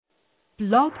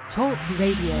Blog Talk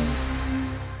Radio.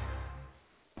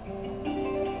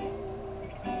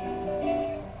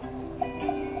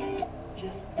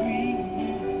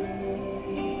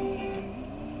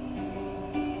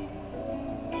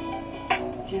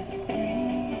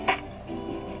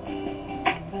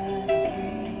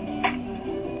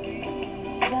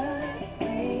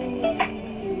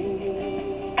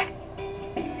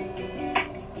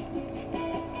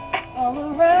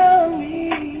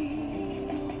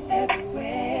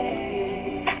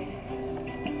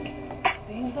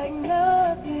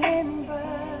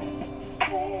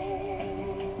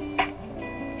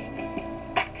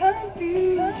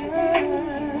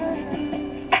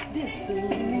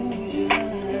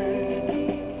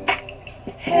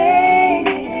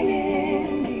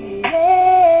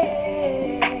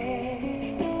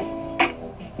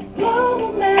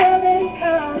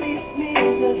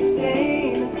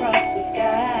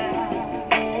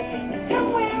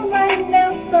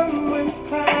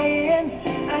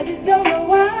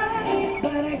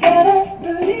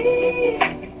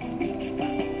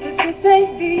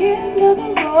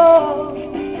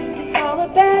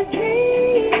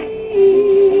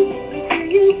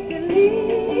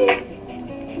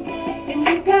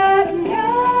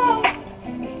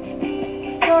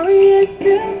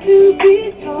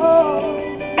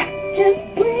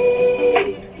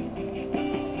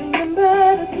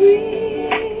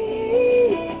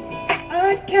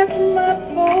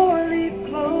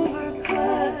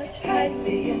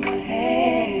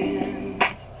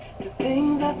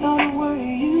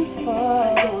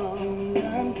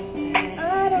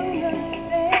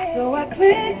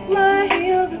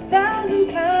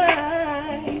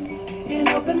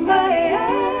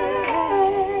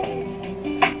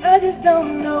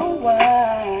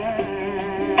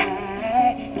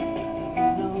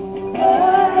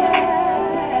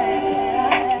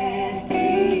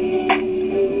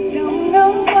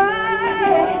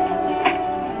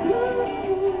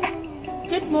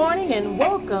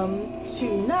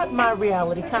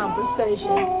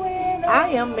 Conversation.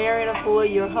 I am Marrian, Efua,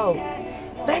 your host.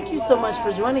 Thank you so much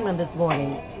for joining me this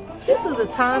morning. This is a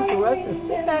time for us to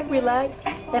sit back, relax,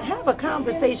 and have a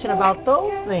conversation about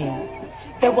those things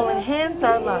that will enhance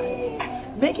our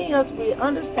lives, making us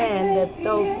understand that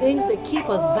those things that keep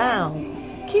us bound,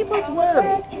 keep us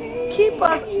worried, keep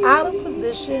us out of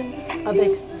position of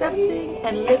accepting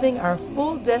and living our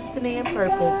full destiny and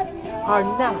purpose are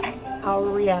not our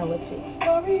reality.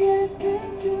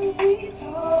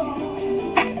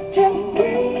 Just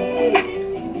breathe.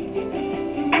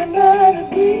 Remember to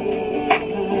breathe.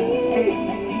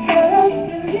 Just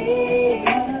believe.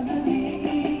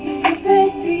 You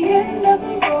face the end of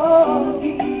the road.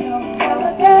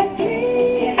 Follow that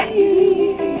dream.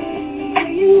 Do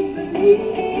you believe?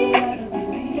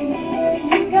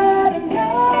 You gotta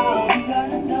know.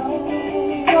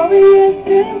 Story is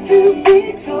still to be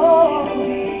told.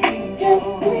 Just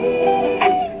breathe.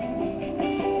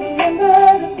 Remember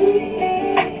to breathe.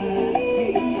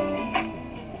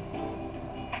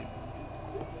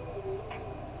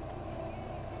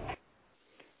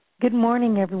 Good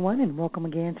morning, everyone, and welcome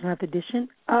again to another edition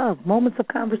of Moments of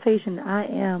Conversation. I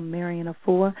am Marrian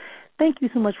Efua. Thank you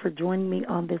so much for joining me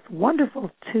on this wonderful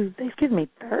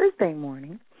Thursday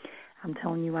morning. I'm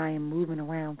telling you, I am moving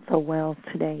around so well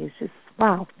today. It's just,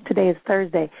 wow, today is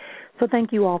Thursday. So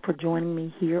thank you all for joining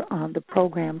me here on the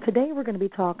program. Today we're going to be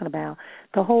talking about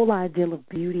the whole ideal of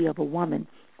beauty of a woman.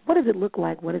 What does it look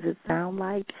like? What does it sound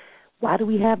like? Why do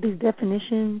we have these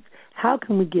definitions? How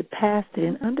can we get past it?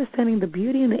 And understanding the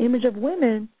beauty and the image of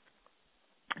women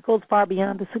goes far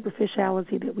beyond the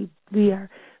superficiality that we are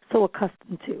so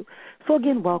accustomed to. So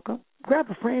again, welcome.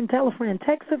 Grab a friend, tell a friend,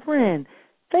 text a friend,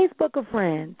 Facebook a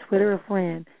friend, Twitter a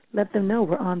friend. Let them know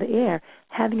we're on the air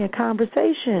having a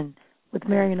conversation with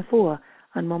Marrian Efua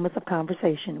on Moments of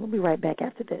Conversation. We'll be right back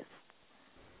after this.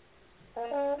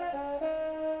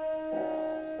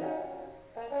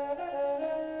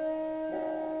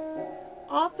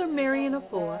 Author Marrian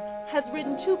Efua has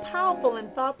written 2 powerful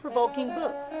and thought-provoking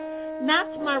books, Not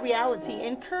My Reality,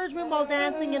 Encouragement While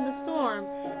Dancing in the Storm,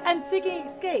 and Seeking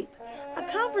Escape, a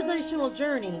conversational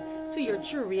journey to your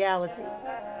true reality.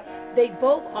 They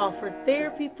both offer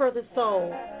therapy for the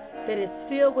soul that is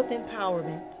filled with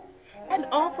empowerment and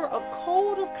offer a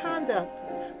code of conduct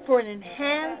for an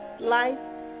enhanced life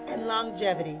and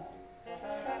longevity.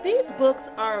 These books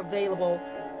are available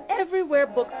everywhere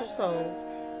books are sold,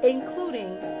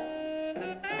 including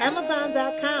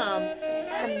Amazon.com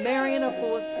and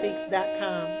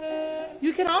MarrianEfuaSpeaks.com.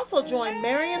 You can also join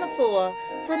Marrian Efua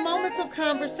for Moments of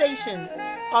Conversation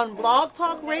on Blog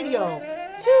Talk Radio,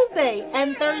 Tuesday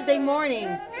and Thursday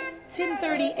mornings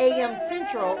 10:30 a.m.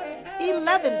 Central,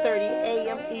 11:30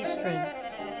 a.m. Eastern.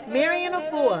 Marrian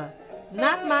Efua,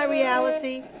 Not My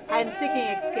Reality, and Seeking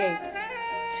Escape.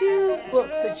 2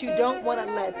 books that you don't want to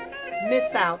let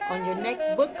miss out on your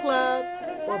next book club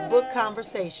or book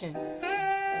conversation.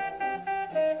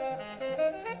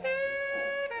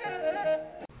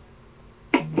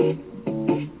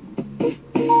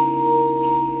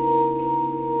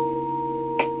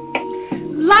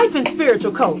 Life and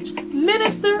spiritual coach,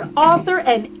 minister, author,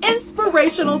 and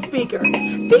inspirational speaker.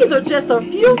 These are just a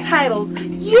few titles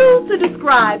used to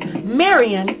describe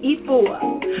Marrian Efua.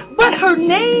 But her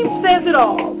name says it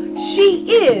all. She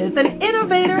is an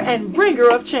innovator and bringer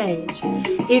of change.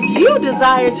 If you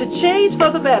desire to change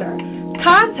for the better,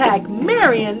 contact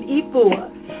Marrian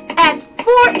Efua at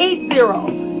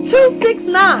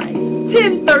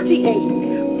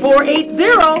 480-269-1038,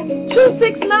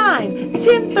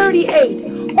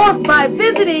 480-269-1038, or by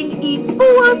visiting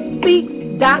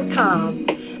EfuaSpeaks.com,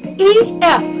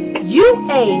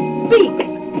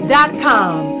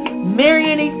 EFUASpeaks.com.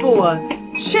 Marrian Efua,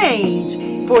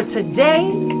 change for today,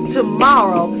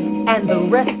 tomorrow, and the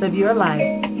rest of your life.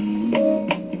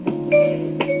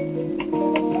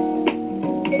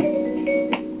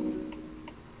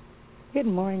 Good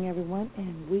morning, everyone,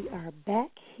 and we are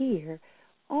back here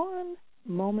on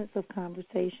Moments of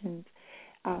Conversations.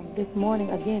 This morning,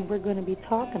 again, we're going to be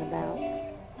talking about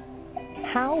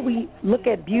how we look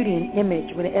at beauty and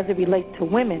image as it relates to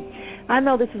women. I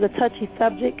know this is a touchy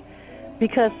subject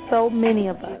because so many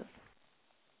of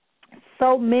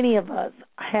us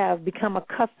have become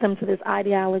accustomed to this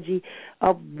ideology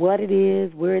of what it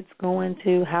is, where it's going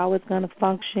to, how it's going to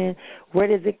function, where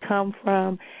does it come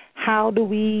from, how do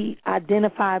we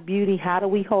identify beauty, how do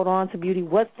we hold on to beauty,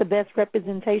 what's the best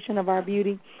representation of our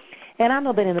beauty. And I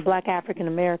know that in the Black African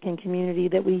American community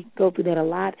that we go through that a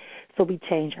lot. So we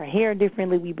change our hair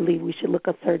differently. We believe we should look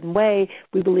a certain way.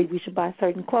 We believe we should buy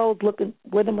certain clothes,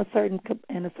 wear them a certain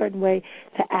way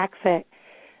to accent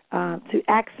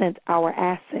our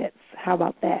assets. How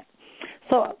about that?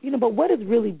 So, but what is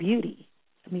really beauty?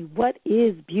 I mean, what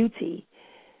is beauty,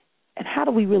 and how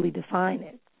do we really define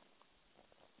it?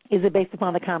 Is it based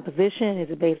upon the composition? Is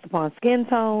it based upon skin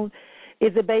tone?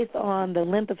 Is it based on the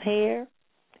length of hair,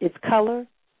 its color,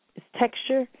 its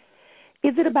texture?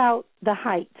 Is it about the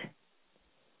height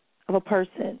of a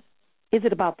person? Is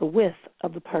it about the width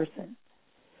of the person?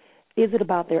 Is it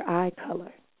about their eye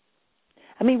color?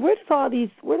 I mean, where do all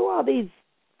these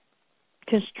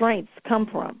constraints come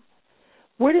from?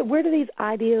 Where do these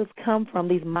ideas come from,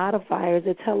 these modifiers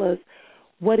that tell us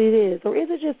what it is? Or is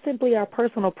it just simply our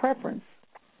personal preference?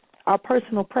 Our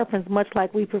personal preference, much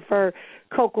like we prefer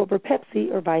Coke over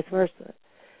Pepsi or vice versa.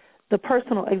 The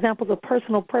personal examples of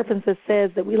personal preferences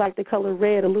says that we like the color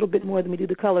red a little bit more than we do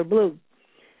the color blue.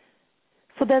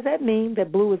 So does that mean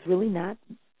that blue is really not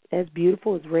as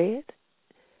beautiful as red?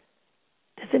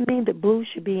 Does it mean that blue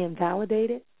should be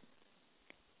invalidated?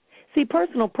 See,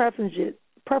 personal preferences,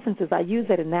 I use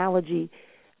that analogy,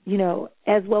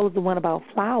 as well as the one about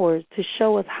flowers, to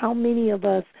show us how many of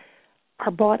us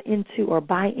are bought into or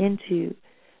buy into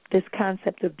this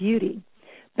concept of beauty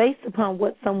based upon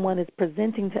what someone is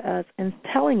presenting to us and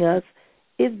telling us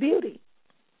is beauty.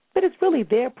 But it's really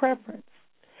their preference.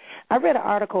 I read an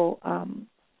article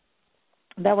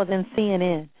that was in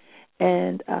CNN,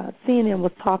 and CNN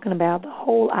was talking about the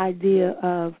whole idea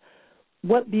of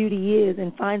what beauty is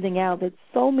and finding out that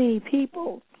so many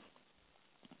people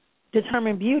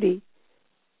determine beauty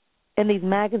in these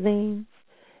magazines,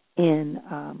 in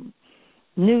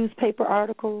newspaper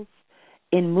articles,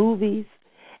 in movies.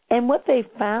 And what they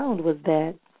found was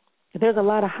that there's a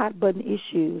lot of hot-button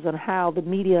issues on how the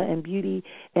media and beauty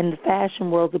and the fashion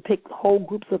world depict whole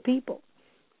groups of people.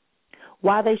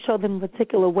 Why they show them a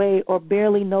particular way or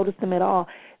barely notice them at all.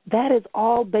 That is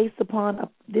all based upon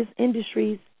this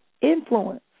industry's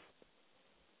influence.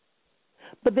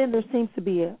 But then there seems to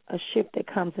be a shift that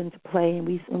comes into play, and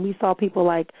we saw people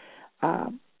like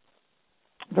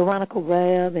Veronica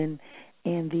Rev and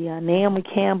the Naomi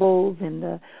Campbells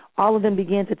and all of them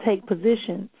began to take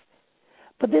positions.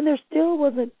 But then there still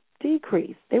was a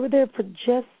decrease. They were there for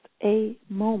just a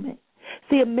moment.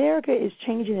 See, America is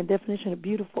changing the definition of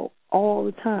beautiful all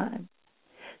the time.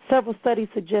 Several studies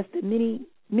suggest that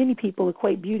many people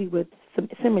equate beauty with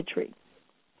symmetry.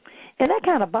 And that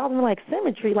kind of bothers me, like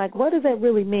symmetry, like what does that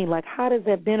really mean? Like how does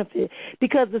that benefit?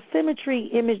 Because the symmetry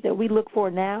image that we look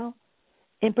for now,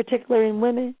 in particular in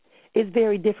women, is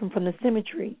very different from the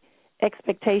symmetry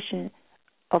expectation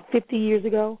of 50 years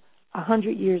ago,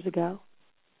 100 years ago,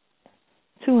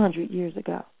 200 years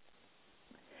ago.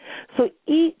 So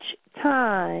each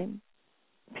time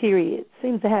period,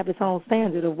 seems to have its own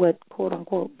standard of what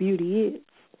quote-unquote beauty is.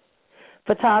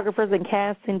 Photographers and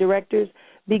casting directors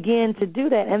begin to do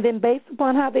that, and then based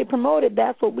upon how they promote it,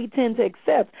 that's what we tend to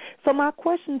accept. So my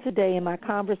question today in my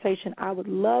conversation I would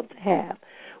love to have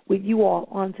with you all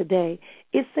on today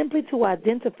is simply to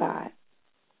identify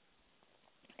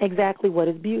exactly what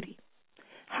is beauty.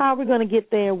 How are we going to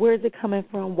get there? Where is it coming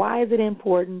from? Why is it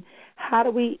important? How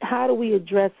do we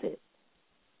address it?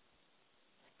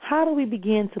 How do we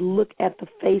begin to look at the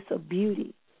face of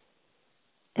beauty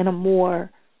in a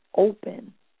more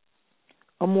open,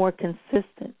 a more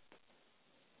consistent?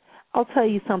 I'll tell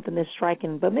you something that's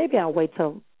striking, but maybe I'll wait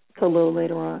till a little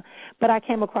later on. But I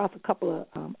came across a couple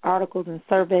of articles and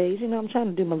surveys. You know, I'm trying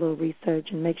to do my little research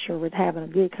and make sure we're having a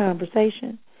good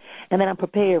conversation. And then I'm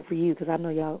prepared for you because I know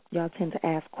y'all tend to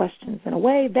ask questions in a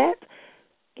way that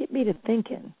get me to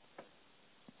thinking.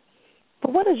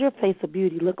 But what does your face of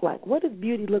beauty look like? What does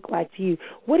beauty look like to you?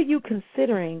 What are you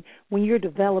considering when you're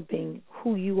developing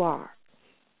who you are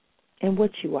and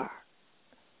what you are?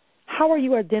 How are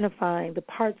you identifying the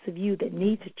parts of you that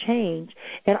need to change?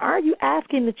 And are you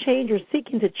asking to change or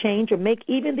seeking to change or make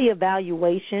even the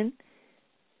evaluation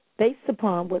based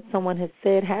upon what someone has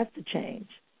said has to change?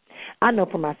 I know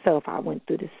for myself I went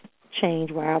through this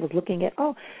change where I was looking at,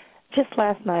 just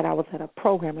last night I was at a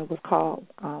program. It was called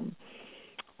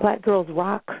Black Girls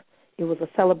Rock. It was a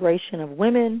celebration of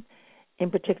women, in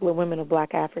particular women of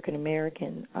Black African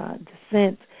American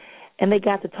descent. And they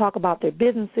got to talk about their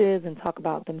businesses and talk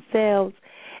about themselves.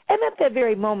 And at that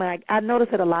very moment, I noticed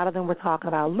that a lot of them were talking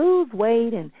about lose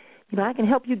weight and, I can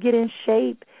help you get in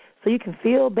shape so you can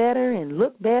feel better and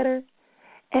look better.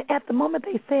 And at the moment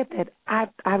they said that,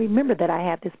 I remember that I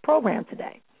had this program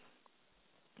today.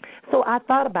 So I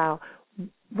thought about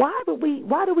why do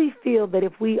we feel that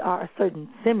if we are a certain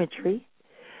symmetry,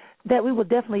 that we will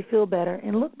definitely feel better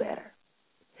and look better?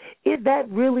 Is that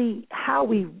really how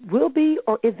we will be,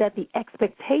 or is that the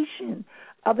expectation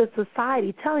of the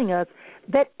society telling us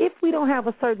that if we don't have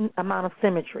a certain amount of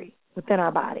symmetry within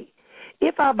our body,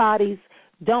 if our bodies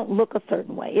don't look a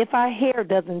certain way, if our hair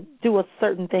doesn't do a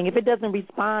certain thing, if it doesn't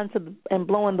respond to and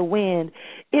blow in the wind,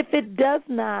 if it does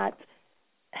not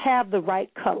have the right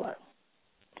color,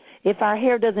 if our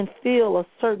hair doesn't feel a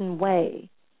certain way,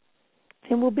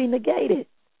 then we'll be negated.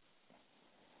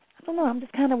 I don't know. I'm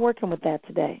just kind of working with that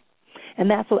today. And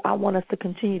that's what I want us to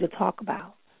continue to talk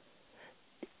about.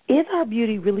 Is our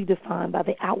beauty really defined by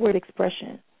the outward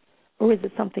expression, or is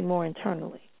it something more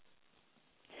internally?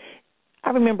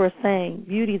 I remember saying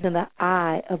beauty's in the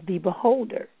eye of the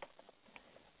beholder,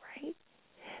 right?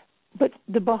 But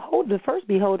the first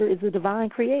beholder is the divine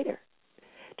creator.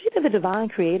 Do you think the divine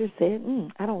creator said,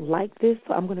 I don't like this,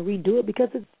 so I'm going to redo it because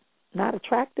it's not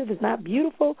attractive, it's not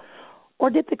beautiful? Or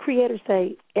did the creator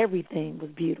say everything was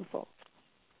beautiful?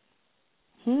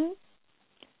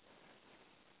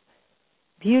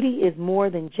 Beauty is more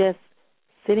than just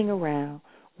sitting around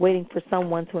waiting for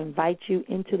someone to invite you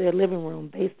into their living room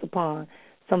based upon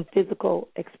some physical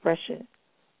expression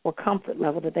or comfort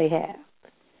level that they have.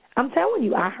 I'm telling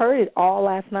you, I heard it all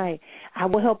last night. I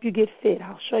will help you get fit.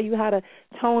 I'll show you how to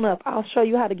tone up. I'll show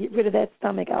you how to get rid of that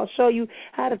stomach. I'll show you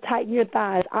how to tighten your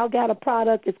thighs. I've got a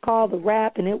product. It's called the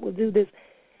Wrap, and it will do this.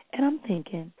 And I'm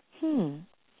thinking,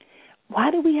 why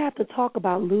do we have to talk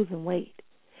about losing weight?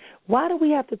 Why do we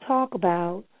have to talk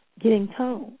about getting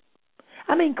toned?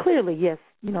 I mean, clearly, yes,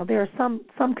 there are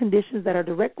some conditions that are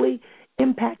directly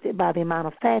impacted by the amount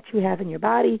of fat you have in your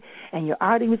body and your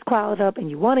arteries clogged up and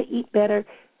you want to eat better.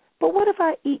 But what if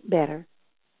I eat better,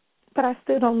 but I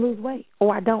still don't lose weight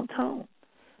or I don't tone?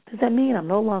 Does that mean I'm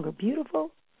no longer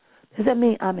beautiful? Does that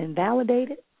mean I'm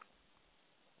invalidated?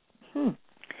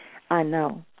 I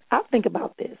know. I'll think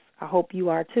about this. I hope you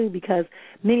are too, because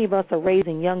many of us are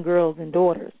raising young girls and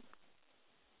daughters.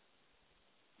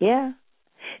 Yeah.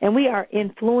 And we are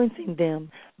influencing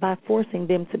them by forcing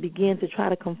them to begin to try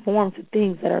to conform to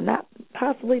things that are not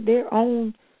possibly their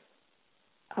own,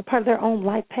 a part of their own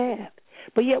life path.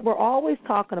 But yet we're always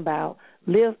talking about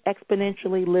live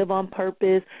exponentially, live on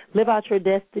purpose, live out your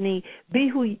destiny,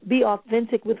 be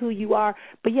authentic with who you are.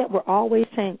 But yet we're always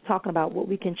talking about what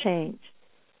we can change.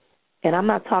 And I'm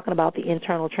not talking about the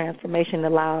internal transformation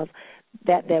that allows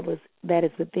that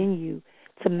is within you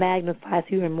to magnify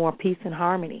you in more peace and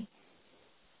harmony.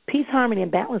 Peace, harmony,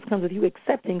 and balance comes with you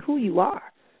accepting who you are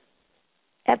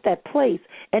at that place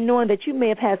and knowing that you may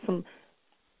have had some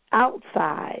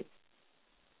outside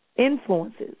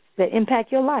influences that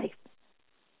impact your life.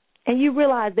 And you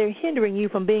realize they're hindering you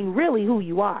from being really who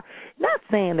you are. Not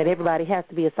saying that everybody has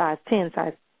to be a size 10,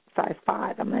 size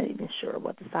 5. I'm not even sure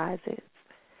what the size is.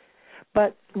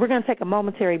 But we're going to take a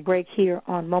momentary break here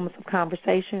on Moments of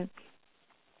Conversation,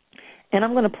 and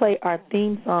I'm going to play our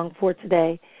theme song for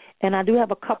today. And I do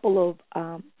have a couple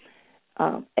of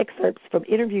excerpts from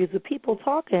interviews with people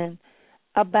talking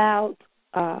about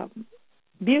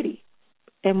beauty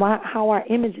and how our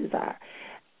images are.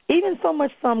 Even so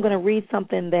much so, I'm going to read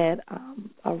something that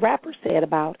a rapper said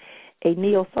about a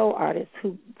neo-soul artist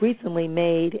who recently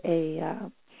made a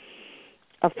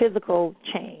physical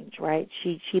change, right?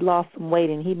 She lost some weight,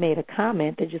 and he made a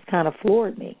comment that just kind of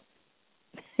floored me.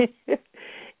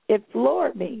 It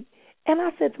floored me. And I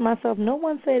said to myself, no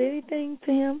one said anything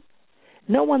to him.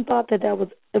 No one thought that it was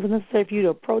necessary for you to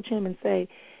approach him and say,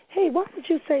 hey, why would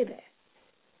you say that?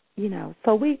 You know,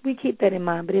 so we keep that in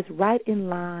mind, but it's right in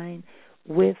line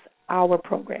with our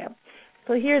program.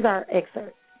 So here's our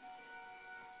excerpt.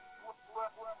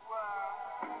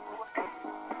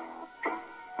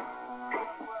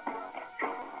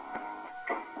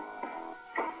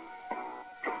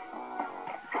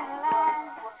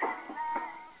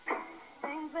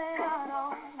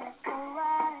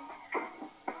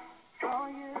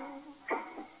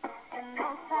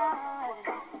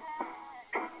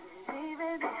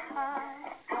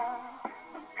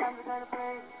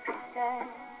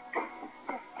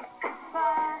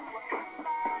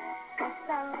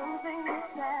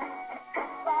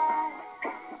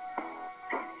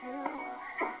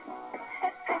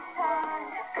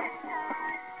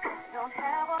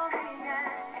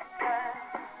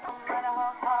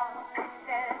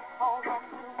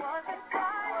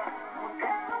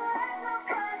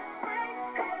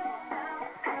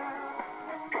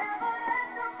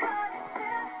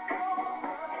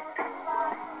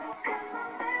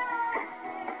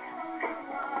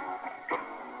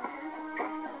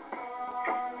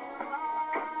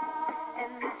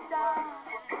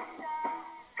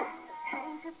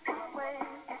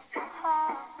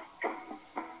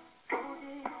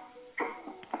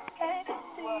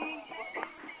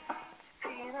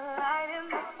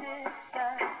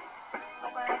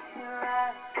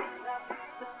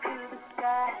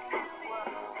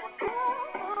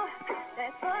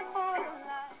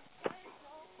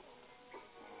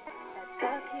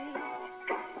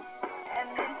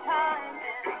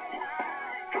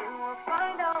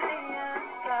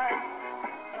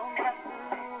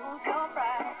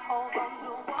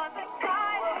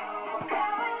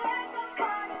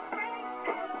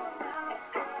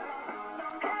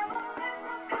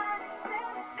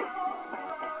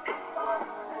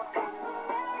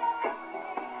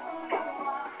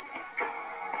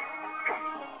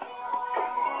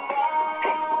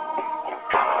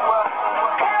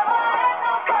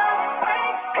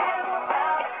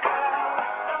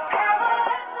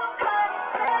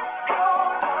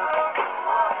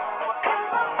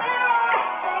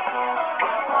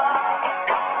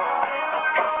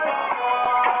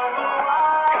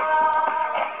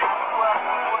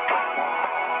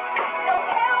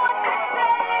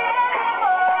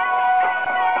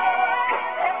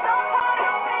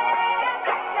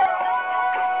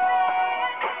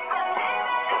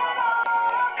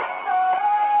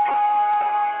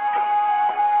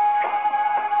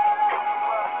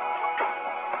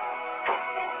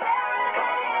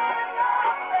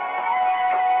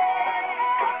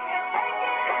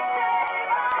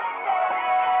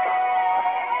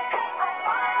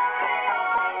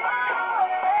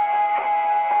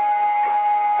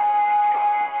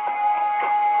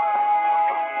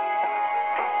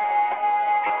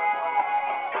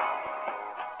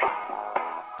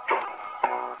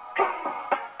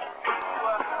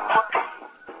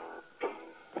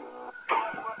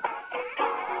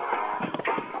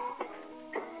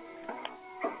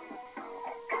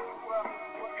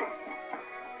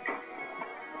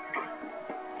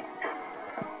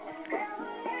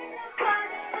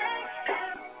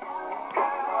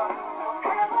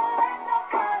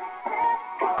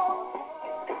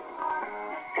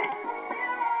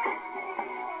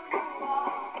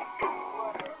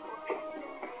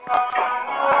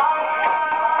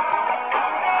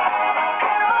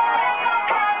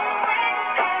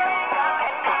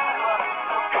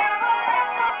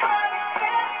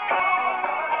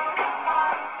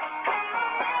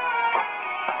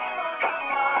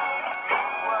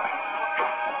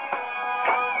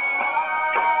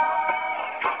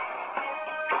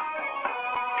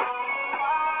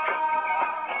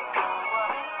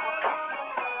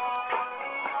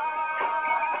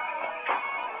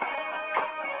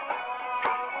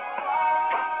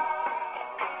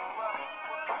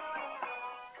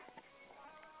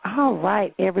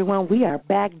 right, everyone, we are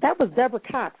back. That was Deborah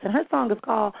Cox, and her song is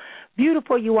called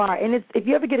Beautiful You Are. And if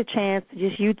you ever get a chance to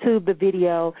just YouTube the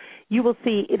video, you will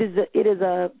see it is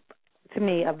to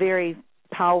me, a very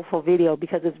powerful video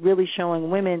because it's really showing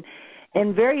women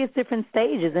in various different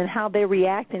stages and how they're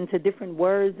reacting to different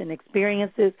words and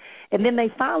experiences. And then they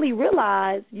finally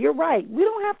realize, you're right, we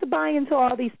don't have to buy into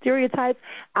all these stereotypes.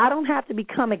 I don't have to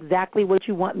become exactly what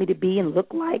you want me to be and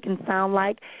look like and sound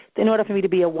like in order for me to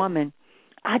be a woman.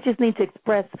 I just need to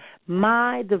express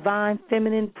my divine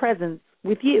feminine presence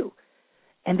with you.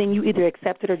 And then you either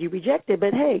accept it or you reject it.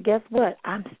 But, hey, guess what?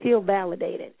 I'm still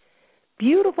validated.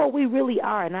 Beautiful we really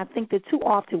are. And I think that too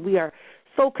often we are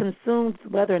so consumed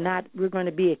whether or not we're going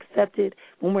to be accepted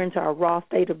when we're into our raw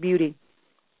state of beauty.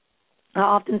 I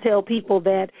often tell people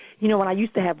that, when I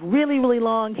used to have really, really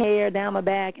long hair down my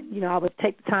back, and, I would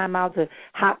take the time out to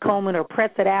hot comb it or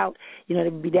press it out, it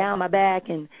would be down my back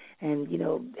and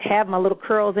have my little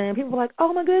curls in. People were like,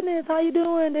 oh, my goodness, how you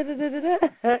doing? Da, da, da, da,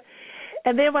 da.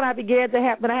 And then when I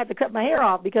had to cut my hair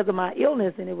off because of my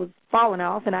illness and it was falling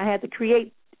off and I had to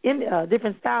create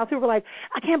different styles, people were like,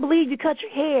 I can't believe you cut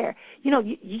your hair.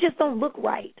 You just don't look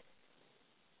right.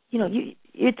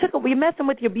 You're messing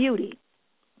with your beauty.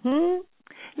 Now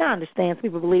I understand some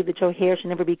people believe that your hair should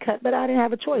never be cut, but I didn't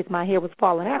have a choice. My hair was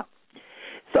falling out.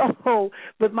 So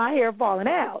with my hair falling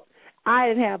out, I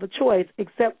didn't have a choice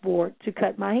except for to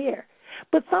cut my hair.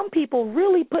 But some people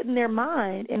really put in their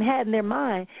mind and had in their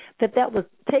mind that was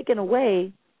taken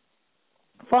away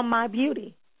from my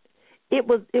beauty. It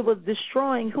was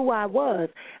destroying who I was.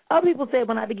 Other people said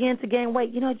when I began to gain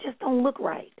weight, it just don't look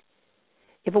right.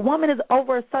 If a woman is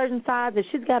over a certain size, if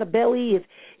she's got a belly,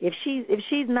 if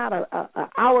she's not a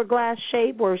hourglass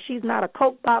shape or if she's not a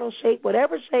Coke bottle shape,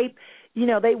 whatever shape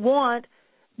they want,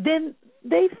 then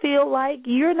they feel like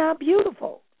you're not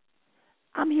beautiful.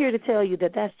 I'm here to tell you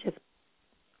that that's just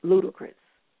ludicrous.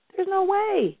 There's no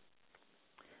way.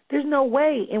 There's no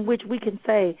way in which we can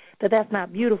say that that's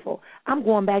not beautiful. I'm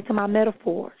going back to my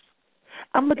metaphors.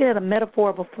 I'm looking at a metaphor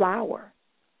of a flower.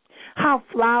 How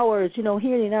flowers, here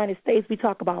in the United States, we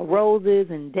talk about roses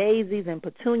and daisies and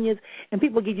petunias, and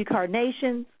people give you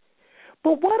carnations.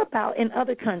 But what about in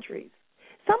other countries?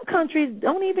 Some countries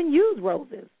don't even use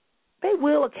roses. They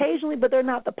will occasionally, but they're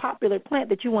not the popular plant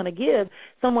that you want to give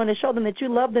someone to show them that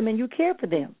you love them and you care for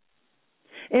them.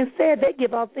 Instead, they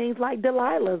give out things like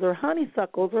Delilahs or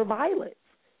honeysuckles or violets.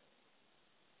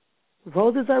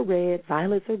 Roses are red,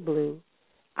 violets are blue.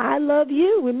 I love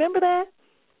you. Remember that?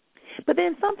 But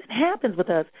then something happens with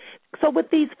us. So with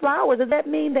these flowers, does that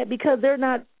mean that because they're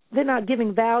not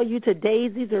giving value to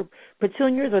daisies or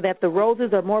petunias, or that the roses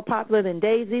are more popular than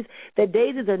daisies, that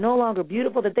daisies are no longer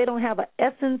beautiful, that they don't have an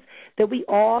essence that we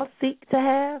all seek to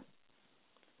have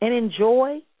and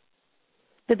enjoy,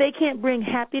 that they can't bring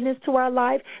happiness to our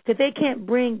life, that they can't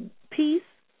bring peace,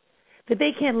 that they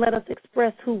can't let us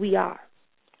express who we are?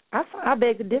 I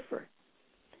beg to differ.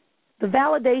 The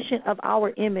validation of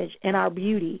our image and our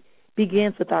beauty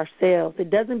begins with ourselves. It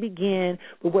doesn't begin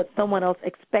with what someone else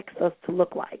expects us to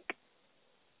look like.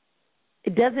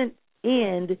 It doesn't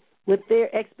end with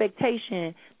their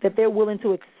expectation that they're willing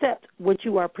to accept what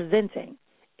you are presenting.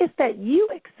 It's that you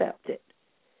accept it.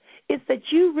 It's that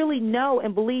you really know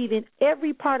and believe in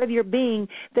every part of your being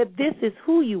that this is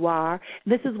who you are,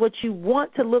 this is what you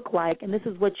want to look like, and this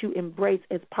is what you embrace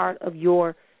as part of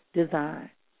your design.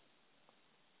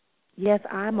 Yes,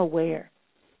 I'm aware.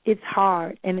 It's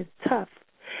hard and it's tough.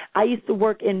 I used to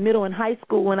work in middle and high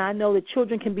school, and I know that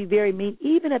children can be very mean.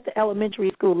 Even at the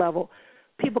elementary school level,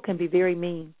 people can be very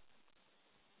mean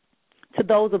to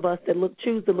those of us that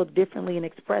choose to look differently and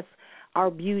express our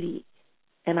beauty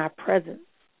and our presence.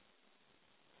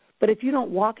 But if you don't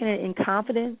walk in it in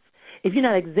confidence, if you're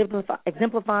not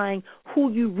exemplifying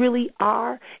who you really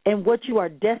are and what you are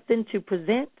destined to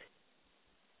present,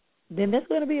 then there's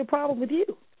going to be a problem with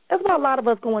you. That's why a lot of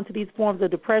us go into these forms of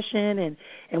depression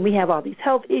and we have all these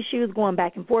health issues going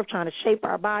back and forth trying to shape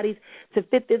our bodies to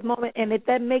fit this moment. And if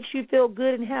that makes you feel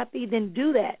good and happy, then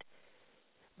do that.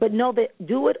 But know that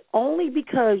do it only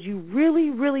because you really,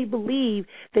 really believe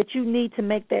that you need to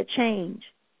make that change.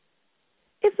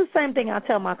 It's the same thing I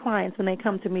tell my clients when they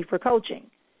come to me for coaching.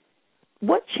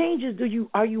 What changes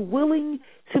are you willing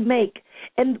to make?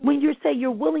 And when you say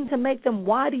you're willing to make them,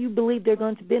 why do you believe they're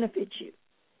going to benefit you?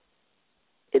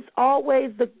 It's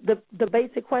always the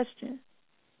basic question.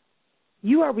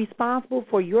 You are responsible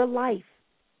for your life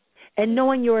and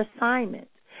knowing your assignment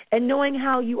and knowing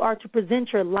how you are to present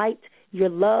your light, your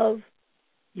love,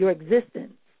 your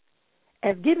existence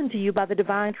as given to you by the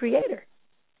divine creator.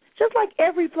 Just like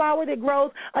every flower that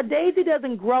grows, a daisy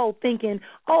doesn't grow thinking,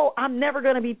 oh, I'm never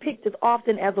going to be picked as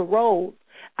often as a rose.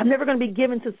 I'm never going to be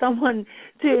given to someone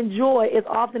to enjoy as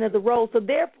often as a rose. So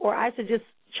therefore, I should just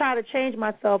try to change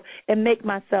myself and make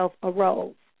myself a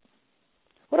rose.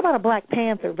 What about a Black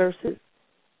Panther versus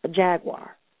a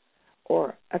jaguar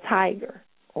or a tiger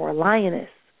or a lioness?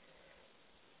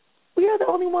 We are the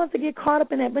only ones that get caught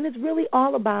up in that, but it's really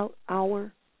all about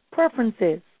our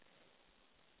preferences,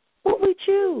 what we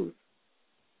choose.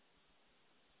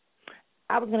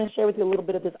 I was going to share with you a little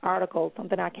bit of this article,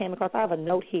 something I came across. I have a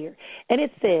note here, and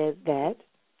it says that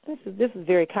this is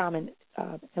very common,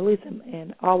 at least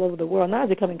in all over the world. Now it's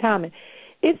becoming common.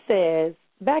 It says,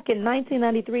 back in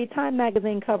 1993, Time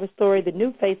magazine cover story, The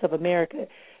New Face of America,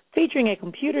 featuring a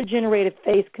computer-generated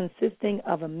face consisting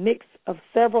of a mix of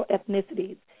several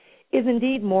ethnicities, is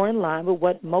indeed more in line with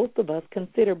what most of us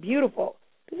consider beautiful.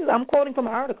 I'm quoting from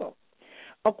an article.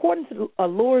 According to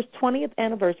Allure's 20th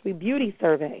anniversary beauty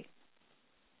survey,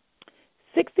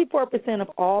 64% of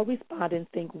all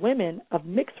respondents think women of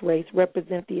mixed race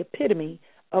represent the epitome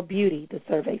of beauty, the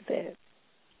survey says.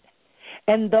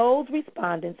 And those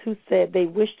respondents who said they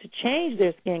wished to change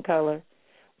their skin color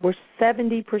were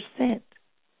 70%.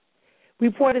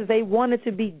 Reported they wanted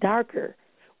to be darker,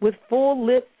 with full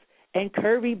lips and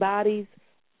curvy bodies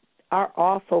are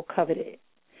also coveted.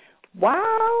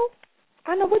 Wow.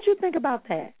 I know what you think about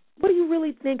that. What do you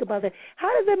really think about that?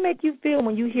 How does that make you feel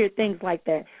when you hear things like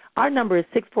that? Our number is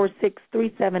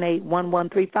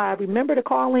 646-378-1135. Remember to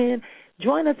call in.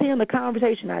 Join us here in the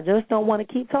conversation. I just don't want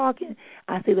to keep talking.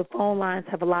 I see the phone lines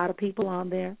have a lot of people on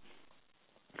there.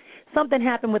 Something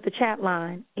happened with the chat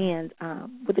line and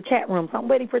with the chat room, so I'm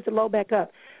waiting for it to load back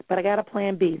up. But I got a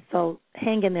plan B, so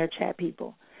hang in there, chat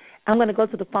people. I'm going to go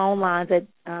to the phone lines at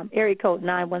area code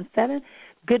 917.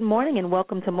 Good morning and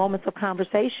welcome to Moments of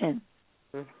Conversation.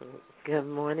 Good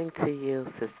morning to you,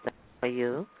 sister. How are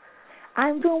you?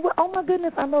 I'm doing well. Oh, my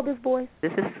goodness, I know this voice.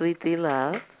 This is Sweet D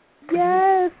Love.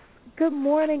 Yes. Good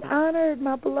morning. Honored,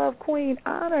 my beloved queen.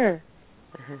 Honor.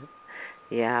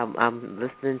 Yeah, I'm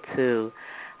listening to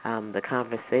the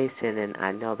conversation, and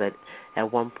I know that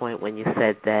at one point when you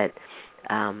said that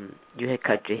you had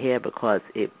cut your hair because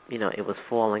it was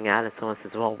falling out, and someone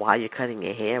says, well, why are you cutting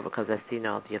your hair? Because that's,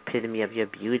 the epitome of your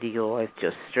beauty, or it's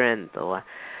your strength, or,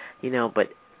 but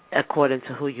according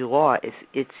to who you are,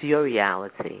 it's your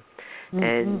reality.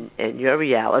 Mm-hmm. And your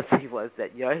reality was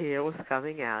that your hair was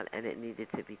coming out and it needed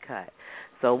to be cut.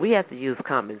 So we have to use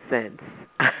common sense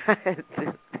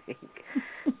to think,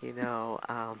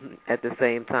 at the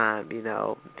same time,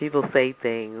 people say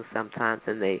things sometimes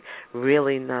and they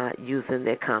really not using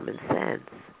their common sense.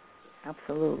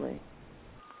 Absolutely.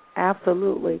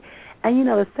 Absolutely. And,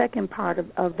 the second part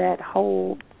of that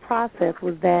whole process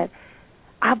was that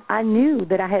I knew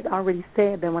that I had already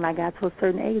said that when I got to a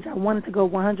certain age, I wanted to go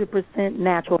 100%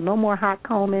 natural, no more hot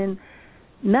combing,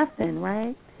 nothing,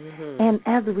 right? Mm-hmm. And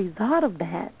as a result of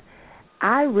that,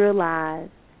 I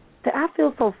realized that I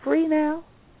feel so free now.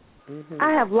 Mm-hmm.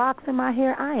 I have locks in my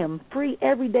hair. I am free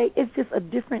every day. It's just a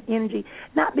different energy,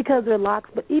 not because they're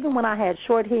locks, but even when I had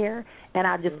short hair and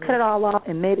I just cut it all off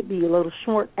and made it be a little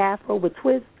short afro with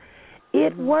twists,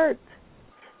 it worked.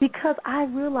 Because I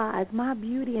realize my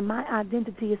beauty and my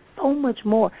identity is so much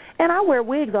more. And I wear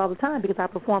wigs all the time because I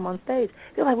perform on stage.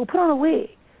 They're like, well, put on a wig.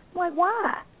 I'm like,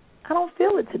 why? I don't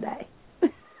feel it today.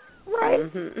 Right?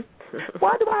 Mm-hmm.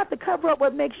 Why do I have to cover up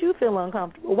what makes you feel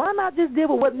uncomfortable? Why not just deal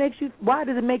with what makes you, why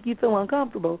does it make you feel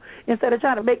uncomfortable instead of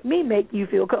trying to make you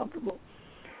feel comfortable?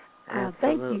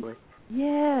 Thank you.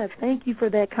 Yeah, thank you for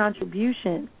that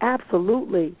contribution.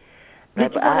 Absolutely.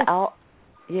 I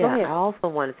also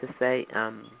wanted to say,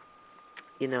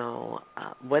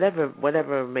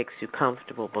 whatever makes you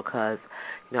comfortable, because,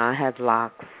 I had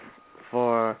locks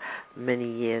for many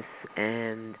years,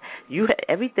 and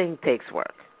everything takes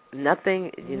work.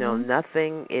 Nothing,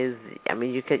 nothing is,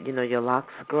 you could, your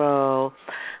locks grow,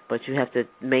 but you have to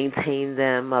maintain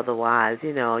them, otherwise,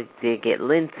 they get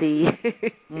linty,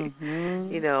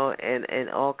 and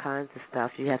all kinds of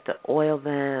stuff. You have to oil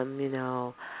them,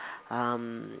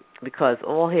 because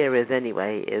all hair is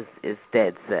anyway is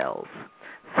dead cells.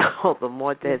 So the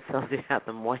more dead cells you have,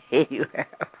 the more hair you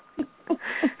have.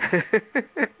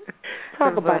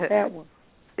 Talk about that one.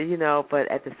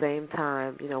 But at the same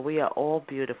time, we are all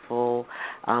beautiful.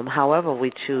 However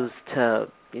we choose to,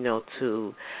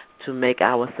 to make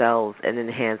ourselves and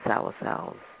enhance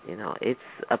ourselves.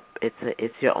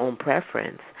 It's your own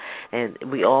preference, and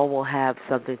we all will have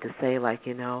something to say, like,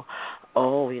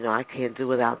 oh, I can't do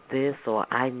without this, or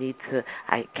I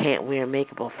can't wear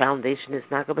makeup or foundation is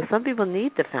not good. But some people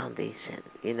need the foundation,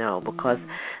 because,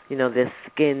 their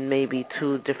skin may be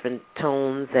two different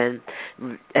tones, and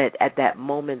at that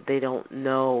moment they don't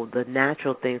know the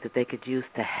natural things that they could use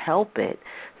to help it.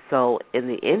 So in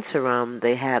the interim,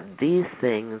 they have these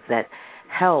things that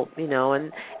help,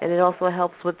 and it also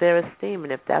helps with their esteem.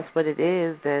 And if that's what it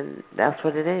is, then that's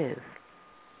what it is.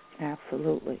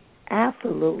 Absolutely.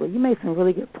 Absolutely. You made some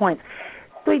really good points.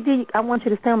 Sweet D, I want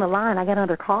you to stay on the line. I got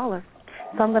another caller.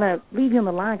 So I'm going to leave you on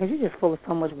the line because you're just full of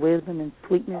so much wisdom and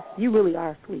sweetness. You really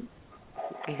are sweet.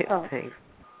 So Thanks.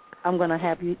 I'm going to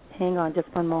have you hang on just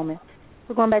one moment.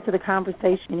 We're going back to the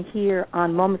conversation here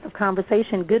on Moments of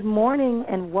Conversation. Good morning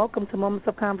and welcome to Moments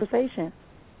of Conversation.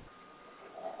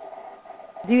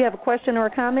 Do you have a question or a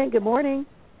comment? Good morning.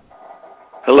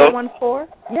 Hello?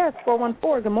 414? Yes,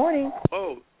 414. Good morning.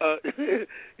 Oh, I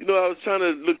was trying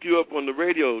to look you up on the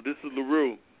radio. This is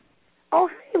LaRue. Oh,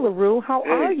 hey, LaRue. How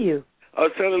are you? I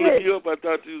was trying to look you up. I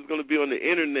thought you was going to be on the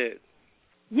Internet.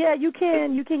 Yeah, you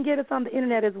can. You can get us on the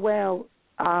Internet as well.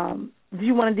 Do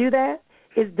you want to do that?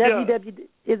 It's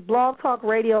it's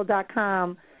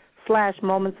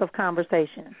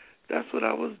blogtalkradio.com/momentsofconversation. That's what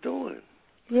I was doing.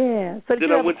 Yeah. So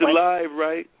then I went to live,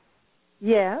 right?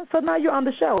 Yeah. So now you're on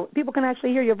the show. People can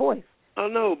actually hear your voice. I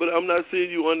know, but I'm not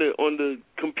seeing you on the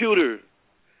computer.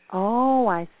 Oh,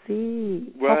 I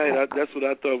see. Right. Okay. That's what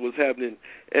I thought was happening,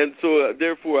 and so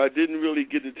therefore I didn't really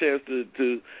get the chance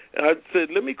to. I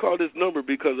said, let me call this number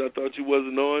because I thought you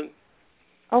wasn't on.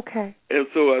 Okay. And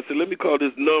so I said, let me call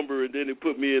this number, and then it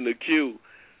put me in the queue.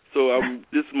 So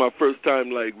this is my first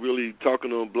time, really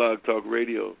talking on Blog Talk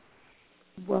Radio.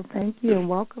 Well, thank you, and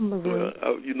welcome, LaRue.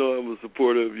 I'm a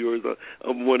supporter of yours.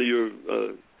 I'm one of your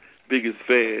biggest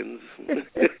fans.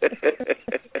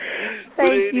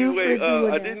 Thank you for doing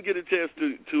I didn't get a chance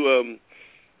to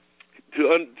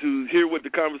hear what the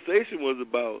conversation was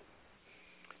about.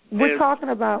 We're talking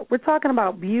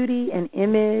about beauty and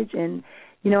image, and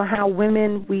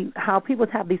how people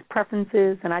have these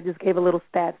preferences. And I just gave a little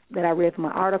stats that I read from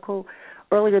an article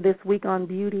earlier this week on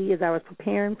beauty as I was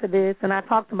preparing for this. And I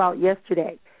talked about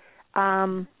yesterday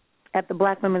at the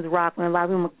Black Women's Rock when a lot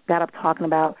of women got up talking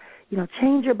about,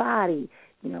 change your body,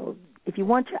 if you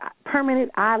want your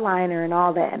permanent eyeliner and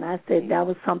all that. And I said that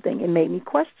was something, it made me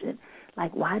question,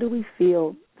 why do we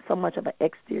feel so much of an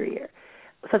exterior,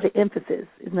 such an emphasis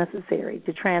is necessary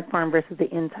to transform versus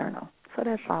the internal? So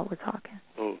that's all we're talking.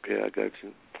 Okay, I got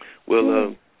you.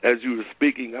 Well, as you were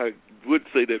speaking, I would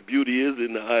say that beauty is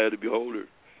in the eye of the beholder.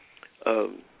 I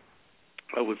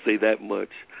would say that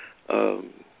much.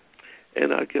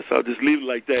 And I guess I'll just leave it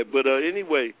like that. But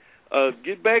anyway,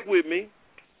 get back with me.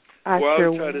 I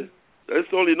sure will. That's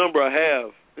the only number I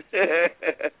have.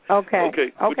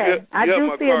 Okay. I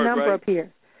do see a number right? up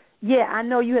here. Yeah, I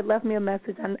know you had left me a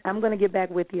message. I'm going to get back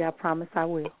with you. I promise I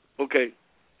will. Okay.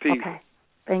 Peace. Okay.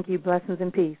 Thank you. Blessings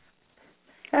and peace.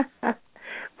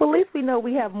 Well, at least we know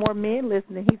we have more men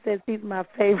listening. He says he's my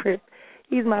favorite.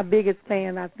 He's my biggest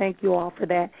fan. I thank you all for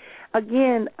that.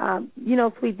 Again,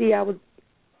 Sweet D,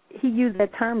 he used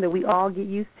that term that we all get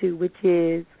used to, which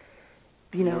is,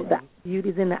 the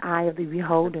beauty's in the eye of the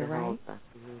beholder, right?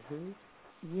 Mm-hmm.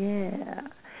 Yeah.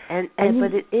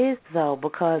 But it is, though,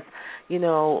 because,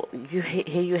 here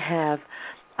you have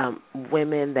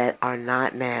women that are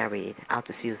not married. I'll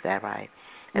just use that right.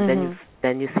 And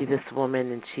then you see this woman,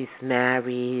 and she's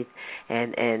married,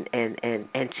 and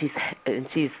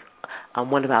she's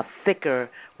one of our thicker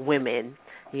women,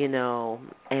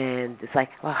 and it's like,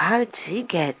 well, how did she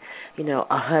get, a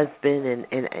husband,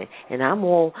 and I'm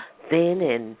all thin,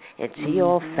 and she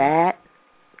all fat?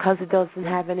 Because it doesn't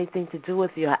have anything to do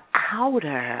with your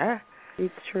outer.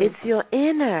 It's true. It's your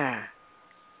inner.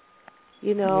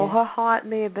 Her heart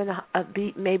may have been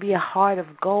maybe a heart of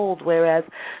gold, whereas,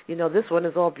 this one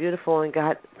is all beautiful and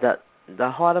got the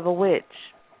heart of a witch.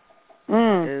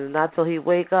 And not till he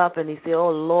wake up and he say,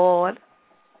 oh, Lord,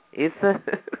 he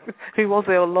won't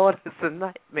say, oh, Lord, it's a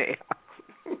nightmare.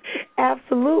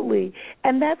 Absolutely.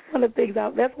 And that's one of the things,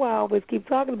 that's why I always keep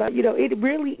talking about, it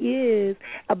really is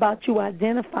about you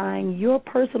identifying your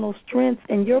personal strengths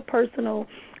and your personal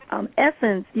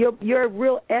essence, your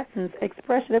real essence,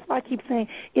 expression. That's why I keep saying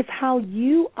it's how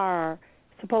you are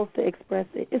supposed to express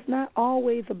it. It's not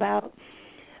always about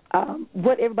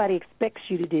what everybody expects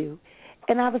you to do.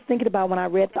 And I was thinking about when I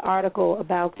read the article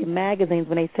about the magazines,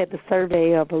 when they said the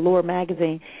survey of Allure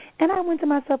magazine, and I went to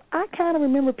myself, I kind of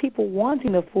remember people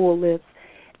wanting the full lips.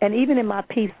 And even in my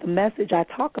piece, The Message, I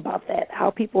talk about that, how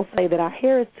people say that our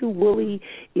hair is too woolly,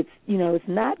 it's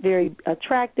not very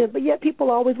attractive, but yet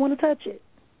people always want to touch it.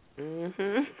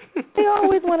 Mhm. They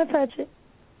always want to touch it.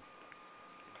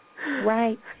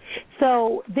 Right?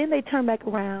 So then they turn back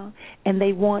around and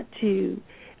they want to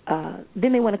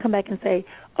come back and say,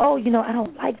 oh, I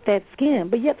don't like that skin.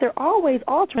 But yet they're always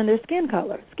altering their skin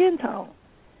color, skin tone.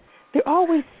 They're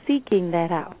always seeking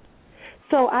that out.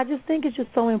 So I just think it's just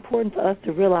so important for us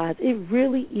to realize it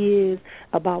really is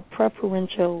about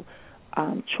preferential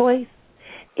choice,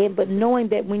 but knowing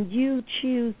that when you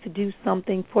choose to do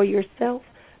something for yourself,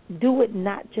 do it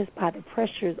not just by the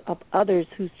pressures of others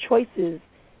whose choices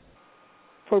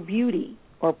for beauty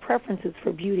or preferences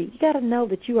for beauty. You got to know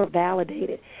that you are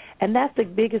validated. And that's the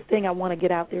biggest thing I want to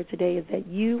get out there today is that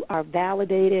you are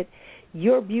validated.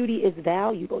 Your beauty is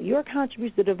valuable. Your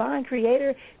contribution, the divine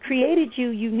creator created you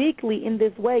uniquely in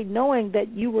this way, knowing that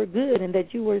you were good and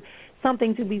that you were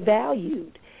something to be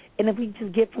valued. And if we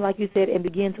just get, like you said, and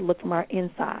begin to look from our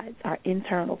insides, our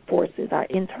internal forces, our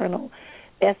internal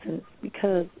essence,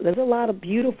 because there's a lot of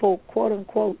beautiful,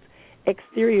 quote-unquote,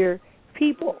 exterior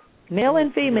people, male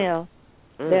and female,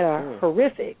 that are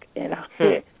horrific and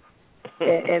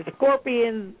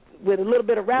scorpions with a little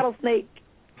bit of rattlesnake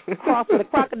crossed with a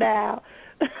crocodile,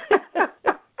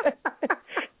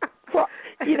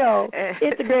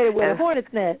 integrated with a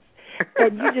hornet's nest.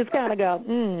 And you just kind of go,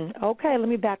 okay, let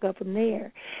me back up from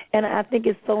there. And I think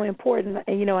it's so important.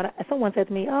 And, someone said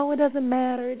to me, oh, it doesn't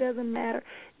matter. It doesn't matter.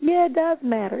 Yeah, it does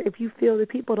matter if you feel that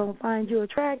people don't find you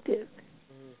attractive.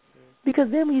 Because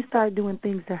then when you start doing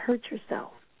things to hurt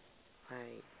yourself.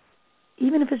 Right.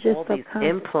 Even if it's just all these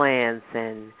implants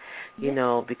and,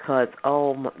 because,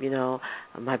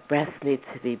 my breast needs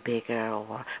to be bigger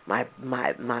or my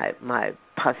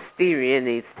posterior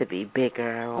needs to be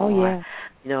bigger or,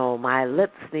 my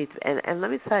lips need to, and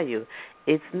let me tell you,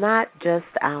 it's not just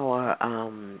our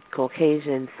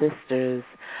Caucasian sisters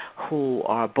who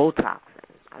are Botoxing.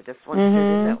 I just want you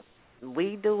to know.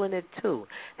 We doing it too,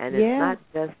 and it's not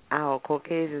just our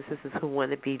Caucasian sisters who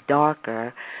want to be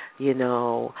darker. We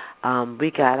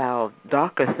got our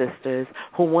darker sisters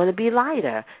who want to be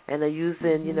lighter, and are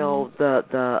using,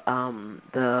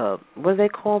 the what do they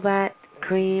call that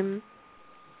cream?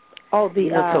 Oh,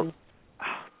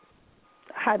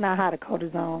 not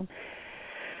hydrocortisone.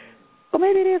 Well,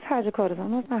 maybe it is hydrocortisone.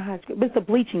 No, it's not hydrocortisone, but it's a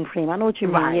bleaching cream. I know what you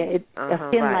mean. Right. Yeah, it's a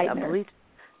skin lightener.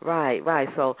 Right.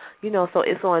 So so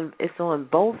it's on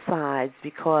both sides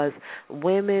because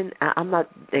women. I'm not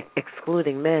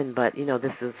excluding men, but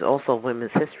this is also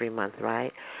Women's History Month,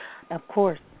 right? Of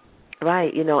course.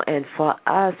 Right. And for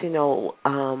us,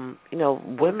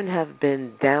 women have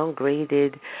been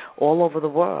downgraded all over the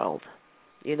world.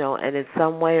 And in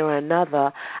some way or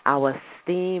another, our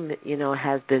esteem,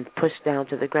 has been pushed down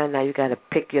to the ground. Now you got to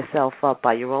pick yourself up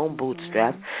by your own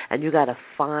bootstraps, and you got to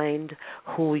find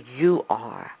who you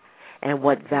are and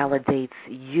what validates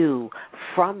you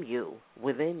from you,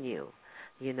 within you.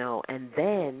 And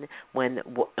then when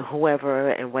whoever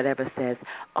and whatever says,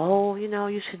 oh,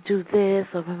 you should do this,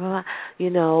 or blah, blah,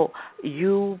 blah,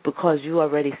 you, because you're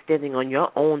already standing on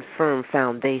your own firm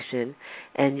foundation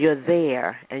and you're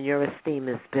there and your esteem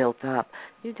is built up,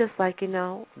 you just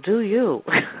do you.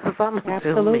 I'm going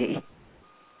to do me.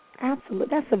 Absolutely.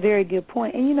 That's a very good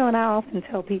point. And, and I often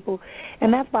tell people,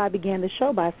 and that's why I began the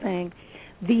show by saying,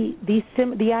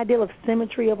 the ideal of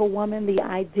symmetry of a woman, the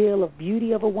ideal of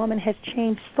beauty of a woman has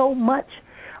changed so much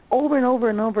over and over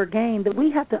and over again that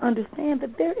we have to understand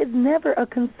that there is never a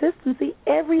consistency.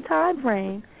 Every time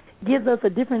frame gives us a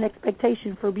different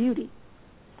expectation for beauty,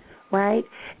 right,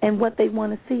 and what they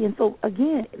want to see. And so,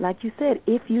 again, like you said,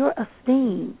 if your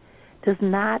esteem does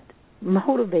not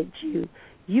motivate you,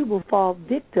 you will fall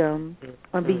victim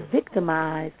or be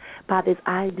victimized by this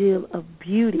ideal of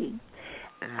beauty.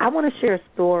 I want to share a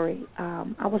story.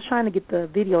 I was trying to get the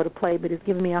video to play, but it's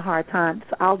giving me a hard time,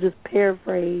 so I'll just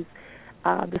paraphrase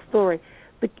the story.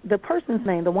 The person's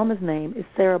name, the woman's name, is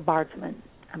Sarah Bartman.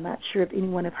 I'm not sure if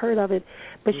anyone have heard of it,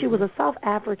 but she was a South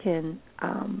African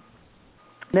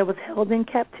that was held in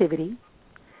captivity,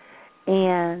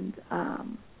 and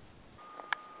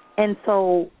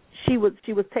so she was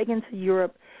taken to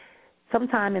Europe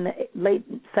sometime in the late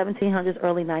 1700s,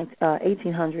 early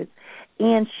 1800s,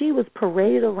 and she was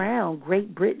paraded around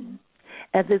Great Britain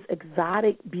as this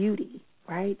exotic beauty,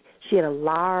 right? She had a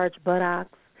large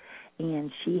buttocks, and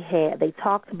they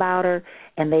talked about her,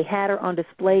 and they had her on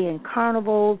display in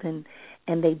carnivals, and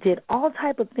they did all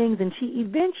type of things, and she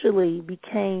eventually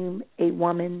became a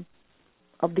woman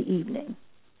of the evening,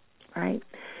 right?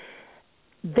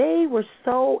 They were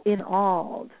so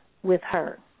enthralled with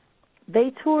her.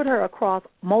 They toured her across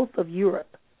most of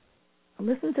Europe.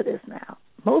 Listen to this now.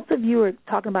 Most of Europe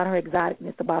talking about her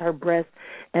exoticness, about her breasts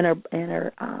and her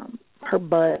her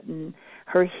butt and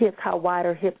her hips, how wide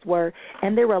her hips were.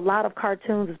 And there were a lot of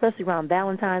cartoons, especially around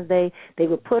Valentine's Day. They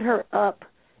would put her up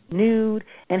nude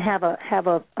and have a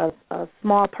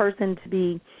small person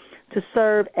to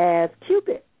serve as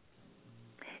Cupid.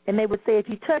 And they would say, if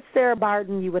you touch Sarah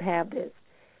Barton, you would have this.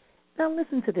 Now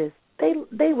listen to this.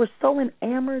 They were so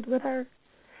enamored with her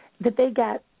that they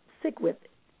got sick with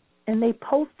it. And they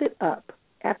posted up,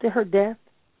 after her death,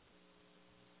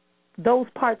 those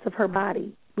parts of her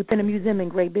body within a museum in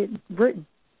Great Britain.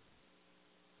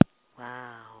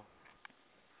 Wow.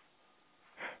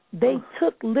 They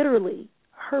took literally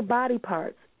her body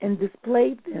parts and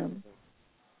displayed them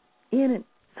in it.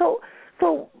 So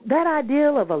that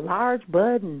ideal of a large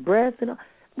butt and breast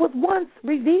was once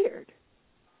revered.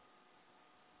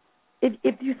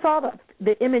 If you saw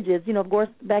the images, of course,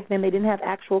 back then they didn't have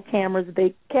actual cameras that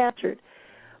they captured.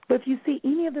 But if you see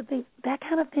any of the things, that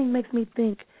kind of thing makes me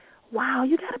think, wow,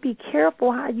 you got to be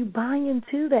careful how you buy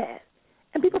into that.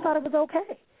 And people thought it was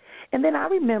okay. And then I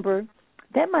remember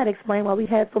that might explain why we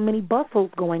had so many bustles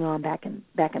going on back in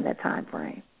that time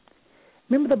frame.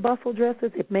 Remember the bustle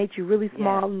dresses? It made you really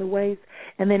small in the waist,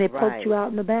 and then it poked you out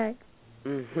in the back.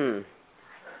 Mhm.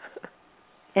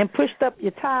 And pushed up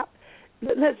your top.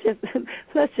 Let's just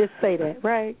say that,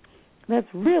 right?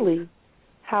 That's really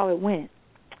how it went.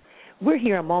 We're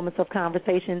here in Moments of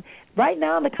Conversation. Right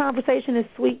now, the conversation is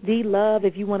Sweet D Love.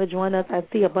 If you want to join us, I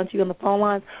see a bunch of you on the phone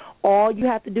lines. All you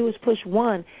have to do is push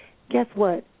 1. Guess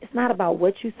what? It's not about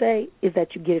what you say, it's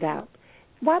that you get it out.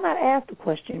 Why not ask the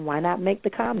question? Why not make the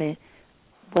comment?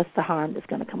 What's the harm that's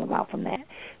going to come about from that?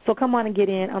 So come on and get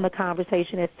in on the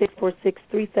conversation at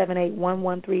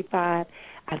 646-378-1135.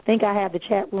 I think I have the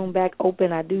chat room back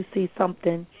open. I do see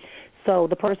something. So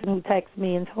the person who texted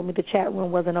me and told me the chat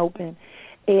room wasn't open.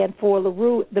 And for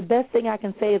LaRue, the best thing I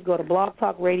can say is go to Blog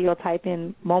Talk Radio, type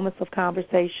in Moments of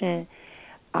Conversation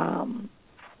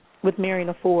with Marrian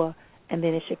Efua, and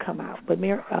then it should come out. But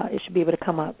it should be able to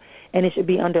come up, and it should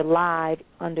be under live,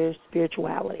 under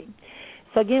spirituality.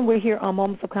 So, again, we're here on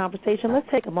Moments of Conversation. Let's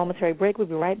take a momentary break. We'll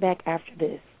be right back after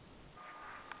this.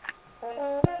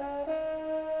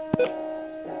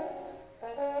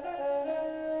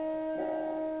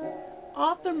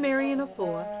 Author Marrian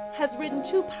Efua has written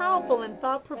 2 powerful and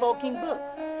thought-provoking books,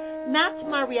 Not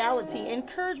My Reality,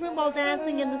 Encouragement While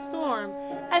Dancing in the Storm,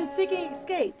 and Seeking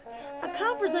Escape, a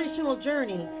conversational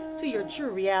journey to your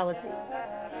true reality.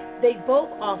 They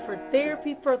both offer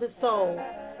therapy for the soul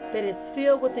that is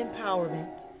filled with empowerment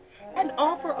and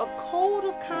offer a code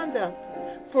of conduct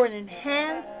for an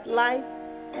enhanced life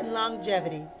and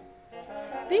longevity.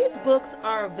 These books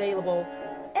are available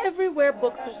everywhere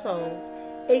books are sold,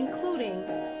 including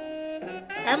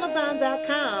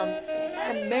Amazon.com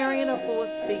and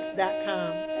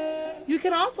MarrianEfuaSpeaks.com. You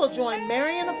can also join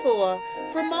Marrian Efua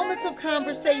for Moments of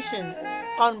Conversation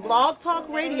on Blog Talk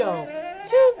Radio,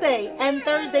 Tuesday and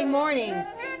Thursday mornings,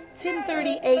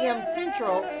 10:30 a.m.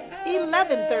 Central,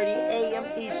 11:30 a.m.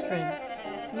 Eastern.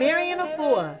 Marrian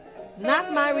Efua,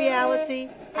 Not My Reality,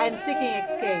 and Seeking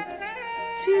Escape.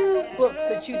 2 books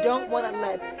that you don't want to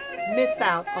let miss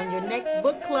out on your next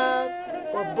book club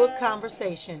or book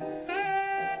conversation.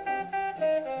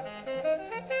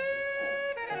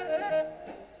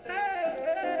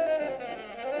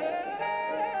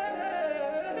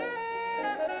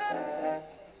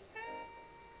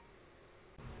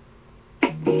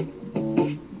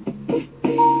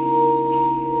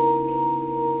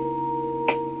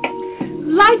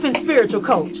 Life and spiritual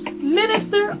coach,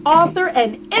 minister, author,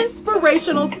 and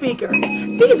inspirational speaker.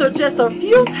 These are just a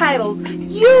few titles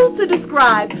used to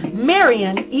describe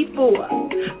Marrian Efua.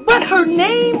 But her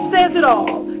name says it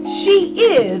all. She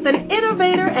is an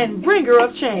innovator and bringer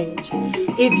of change.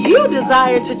 If you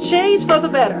desire to change for the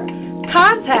better,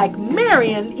 contact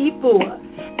Marrian Efua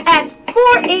at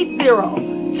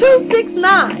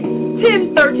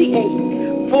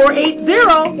 480-269-1038,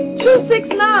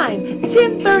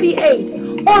 480-269-1038,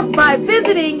 or by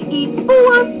visiting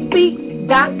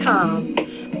EfuaSpeaks.com,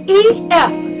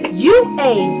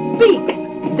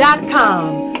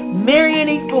 EFUASpeaks.com. Marrian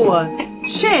Efua,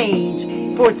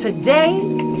 change for today,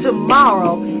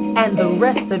 tomorrow, and the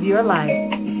rest of your life.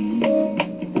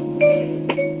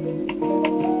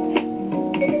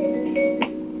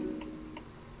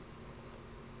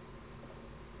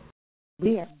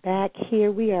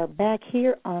 We are back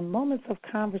here on Moments of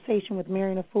Conversation with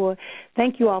Marrian Efua.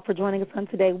 Thank you all for joining us on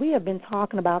today. We have been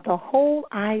talking about the whole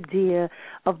idea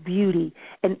of beauty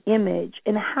and image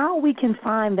and how we can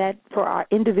find that for our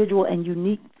individual and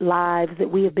unique lives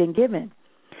that we have been given.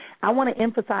 I want to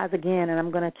emphasize again, and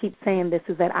I'm going to keep saying this,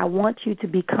 is that I want you to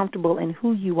be comfortable in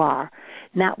who you are,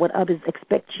 not what others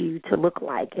expect you to look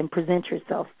like and present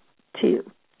yourself too.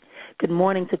 Good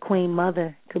morning to Queen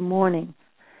Mother. Good morning.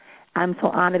 I'm so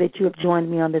honored that you have joined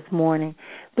me on this morning.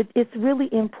 But it's really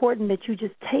important that you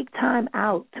just take time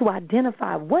out to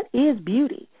identify what is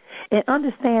beauty and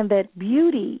understand that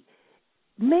beauty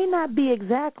may not be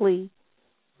exactly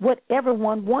what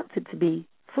everyone wants it to be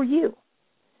for you.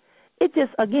 It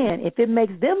just, again, if it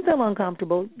makes them feel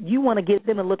uncomfortable, you want to get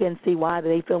them to look and see why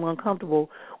they feel uncomfortable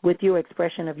with your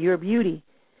expression of your beauty,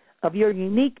 of your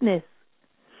uniqueness.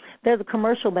 There's a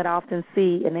commercial that I often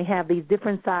see, and they have these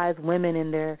different sized women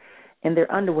in their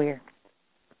underwear,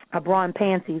 a bra and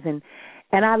panties, and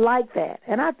I like that.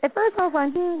 And at first I was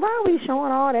like, why are we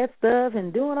showing all that stuff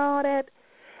and doing all that?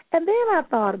 And then I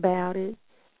thought about it.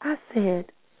 I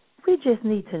said, we just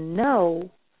need to know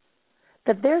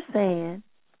that they're saying,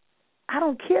 I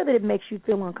don't care that it makes you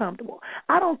feel uncomfortable.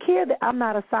 I don't care that I'm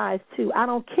not a size 2. I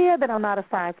don't care that I'm not a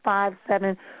size 5,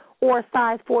 7, or a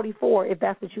size 44, if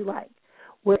that's what you like.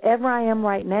 Wherever I am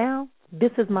right now,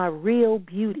 this is my real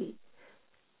beauty.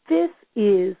 This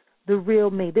is the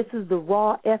real me. This is the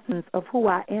raw essence of who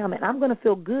I am, and I'm going to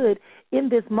feel good in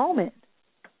this moment.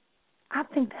 I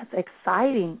think that's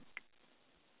exciting.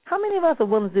 How many of us are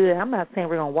willing to do that? I'm not saying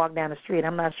we're going to walk down the street.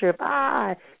 I'm not sure if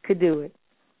I could do it.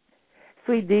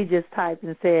 Sweet D just typed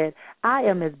and said, I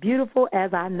am as beautiful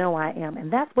as I know I am,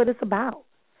 and that's what it's about.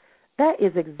 That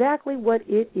is exactly what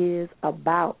it is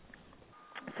about.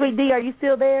 Sweet D, are you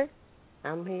still there?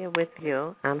 I'm here with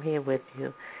you.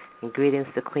 And greetings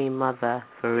to Queen Mother,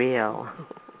 for real.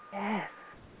 Yes.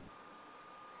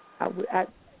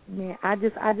 I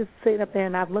just sit up there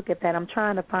and I look at that. I'm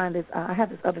trying to find this. I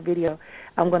have this other video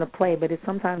I'm going to play, but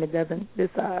sometimes it doesn't.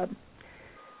 Or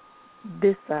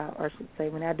I should say,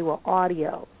 when I do an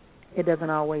audio, it doesn't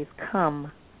always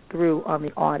come through on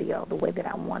the audio the way that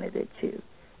I wanted it to.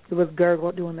 It was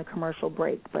gurgled during the commercial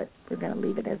break, but we're going to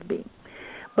leave it as being.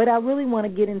 But I really want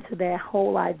to get into that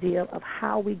whole idea of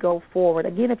how we go forward.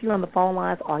 Again, if you're on the phone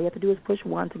lines, all you have to do is push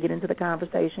 1 to get into the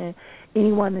conversation.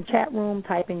 Anyone in the chat room,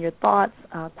 type in your thoughts.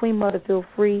 Queen Mother, feel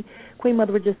free. Queen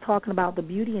Mother, we're just talking about the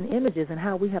beauty in images and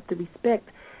how we have to respect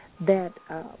that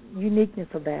uniqueness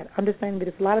of that, understanding that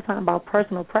it's a lot of time about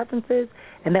personal preferences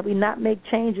and that we not make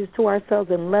changes to ourselves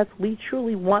unless we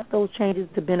truly want those changes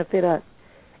to benefit us.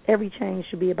 Every change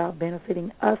should be about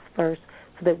benefiting us first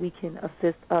so that we can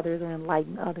assist others or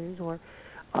enlighten others or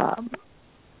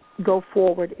go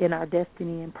forward in our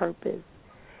destiny and purpose.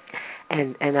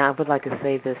 And I would like to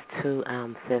say this too,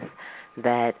 sis,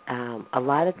 that a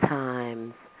lot of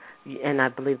times, and I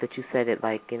believe that you said it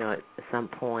like, at some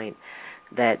point,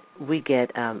 that we get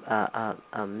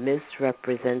a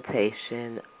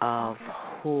misrepresentation of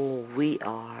who we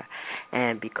are.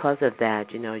 And because of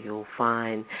that, you'll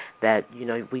find that,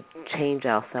 we change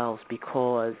ourselves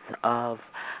because of,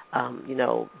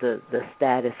 the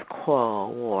status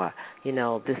quo, or,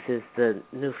 this is the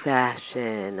new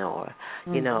fashion, or,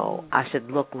 I should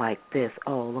look like this.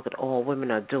 Oh, look at all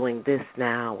women are doing this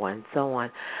now, and so on.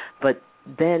 But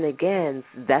then again,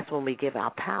 that's when we give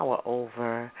our power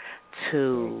over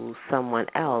to someone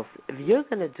else. If you're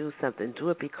going to do something, do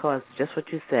it because, just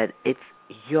what you said, it's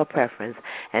your preference,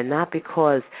 and not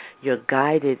because you're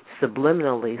guided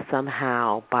subliminally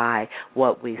somehow by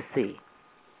what we see.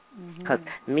 Because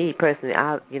me personally,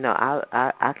 I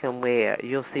can wear.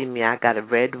 You'll see me. I got a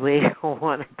red wig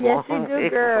on. Yes, you do,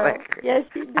 girl. Yes,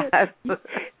 you do. Look.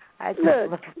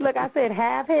 I said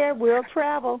half hair will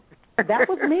travel. That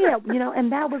was me,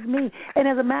 and that was me. And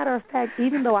as a matter of fact,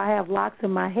 even though I have locks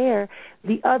in my hair,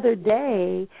 the other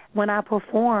day when I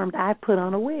performed, I put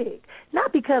on a wig.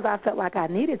 Not because I felt like I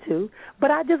needed to, but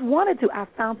I just wanted to. I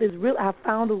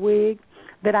found a wig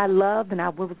that I loved, and I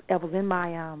was in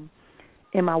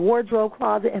my wardrobe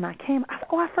closet, and I said,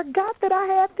 I forgot that I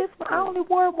had this one. I only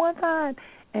wore it one time,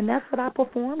 and that's what I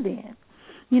performed in.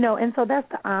 And so that's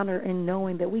the honor in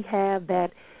knowing that we have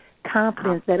that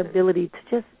confidence, that ability to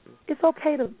just, it's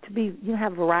okay to be,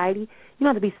 have variety. You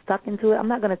don't have to be stuck into it. I'm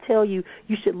not going to tell you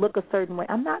should look a certain way.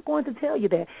 I'm not going to tell you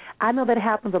that. I know that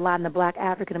happens a lot in the Black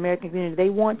African American community. They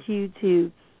want you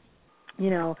to,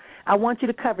 I want you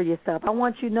to cover yourself. I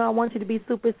want you to be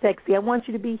super sexy. I want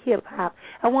you to be hip hop.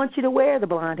 I want you to wear the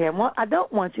blonde hair. I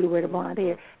don't want you to wear the blonde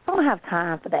hair. I don't have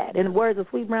time for that. In the words of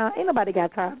Sweet Brown, ain't nobody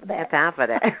got time for that.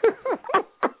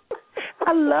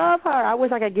 I love her. I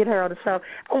wish I could get her on the show.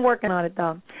 I'm working on it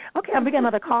though. Okay, we got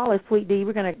another caller, Sweet D.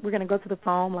 We're gonna go to the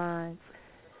phone lines.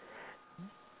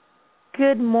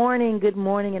 Good morning,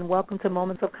 and welcome to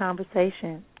Moments of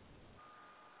Conversation.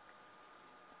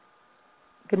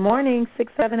 Good morning,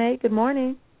 678. Good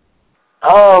morning.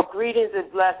 Oh, greetings and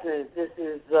blessings. This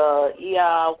is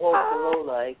Ia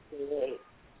Wokalola, aka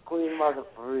Queen Mother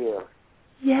for real.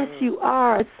 Yes, you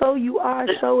are. So you are.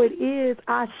 So it is.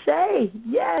 Ashe.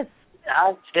 Yes.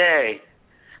 Ashe.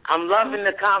 I'm loving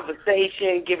the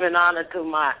conversation, giving honor to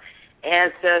my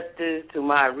ancestors, to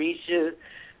my Orishas,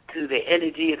 to the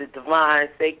energy of the divine,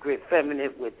 sacred,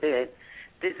 feminine within.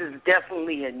 This is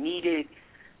definitely a needed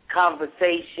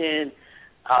conversation.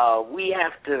 We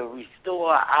have to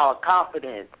restore our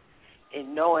confidence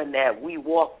in knowing that we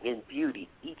walk in beauty,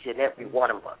 each and every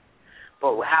one of us.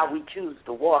 But how we choose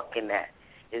to walk in that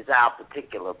is our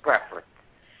particular preference.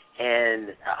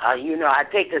 And, I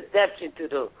take exception to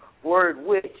the word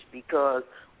witch because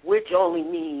witch only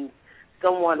means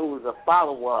someone who is a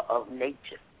follower of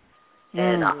nature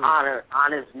and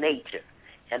honors nature.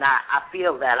 And I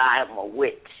feel that I am a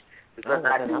witch because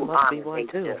I do honor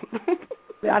nature.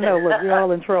 I know, look, we're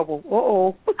all in trouble.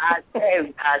 Uh-oh.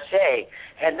 Ashe.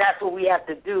 And that's what we have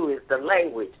to do is the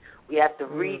language. We have to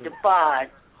redefine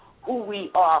who we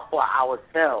are for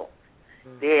ourselves.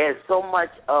 There's so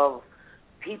much of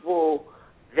people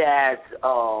that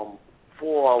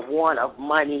for want of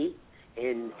money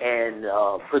and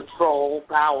control,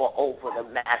 power over the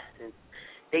masses,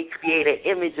 they create an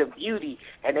image of beauty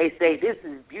and they say this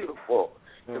is beautiful.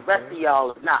 The rest of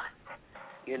y'all are not.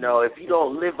 If you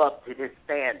don't live up to this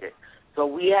standard. So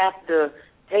we have to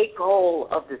take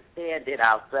hold of the standard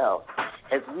ourselves.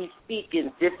 As we speak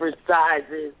in different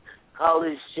sizes,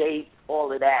 colors, shapes,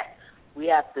 all of that, we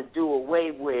have to do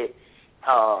away with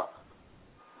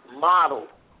models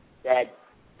that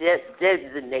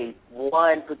designate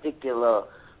one particular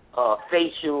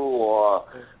facial or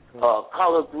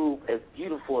color group as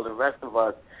beautiful. The rest of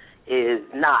us is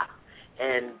not.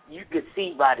 And you can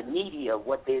see by the media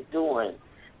what they're doing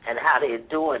and how they're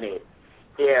doing it.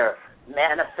 They're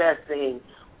manifesting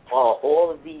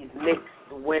all of these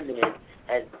mixed women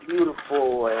as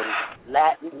beautiful and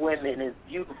Latin women as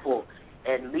beautiful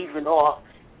and leaving off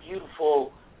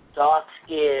beautiful,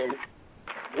 dark-skinned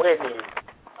women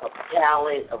of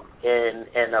talent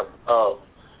and of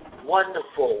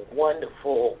wonderful,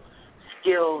 wonderful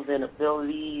skills and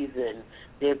abilities, and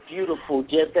they're beautiful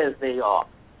just as they are.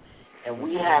 And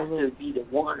we have to be the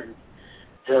ones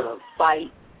to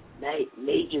fight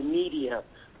major media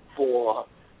for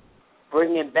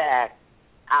bringing back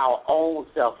our own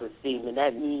self-esteem, and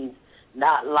that means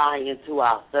not lying to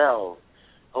ourselves.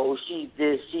 Oh, she's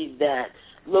this, she's that.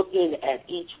 Looking at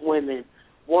each woman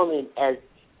as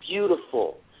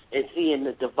beautiful and seeing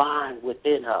the divine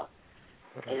within her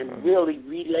and really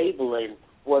relabeling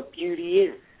what beauty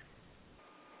is.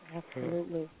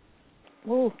 Absolutely.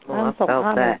 Ooh, I'm so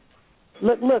honored.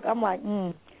 Look, I'm like,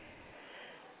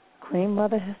 Queen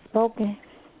Mother has spoken.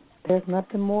 There's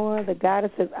nothing more. The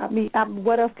goddess says,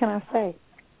 what else can I say?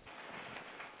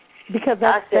 Because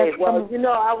that's I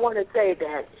want to say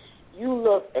that you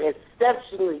look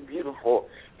exceptionally beautiful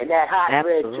in that hot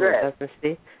red dress.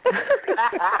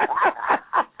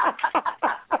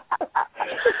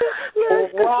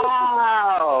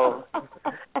 Wow.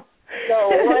 So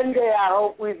one day I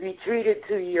hope we be treated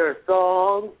to your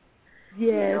song.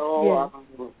 Yes,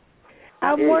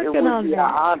 I'm working on that.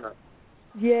 Honor.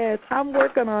 Yes, I'm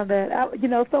working on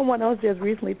that. Someone else just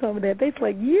recently told me that. They're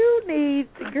like, you need,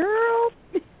 girl,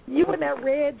 you in that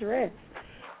red dress.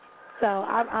 So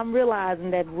I'm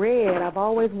realizing that red, I've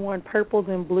always worn purples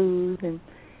and blues, and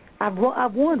I've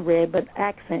worn red, but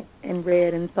accent in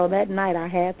red. And so that night I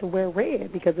had to wear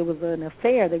red because it was an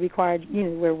affair that required,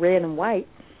 wear red and white.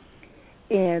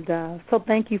 And so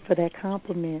thank you for that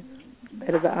compliment.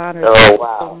 That is an honor. Oh,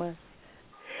 wow. So much.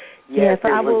 Yes,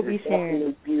 I will be sharing.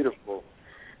 It's beautiful.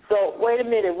 So wait a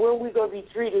minute, when are we gonna be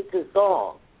treated to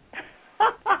song?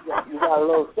 You got a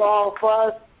little song for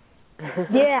us?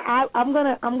 Yeah, I'm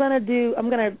gonna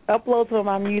upload some of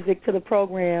my music to the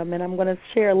program, and I'm gonna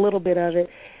share a little bit of it.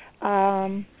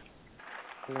 I'm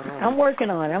working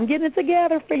on it. I'm getting it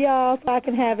together for y'all so I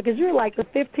can have it, because you're like the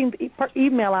 15th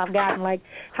email I've gotten. Like,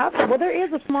 well, there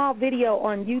is a small video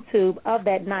on YouTube of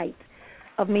that night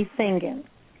of me singing.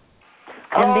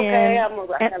 I'm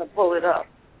gonna pull it up.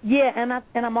 Yeah, and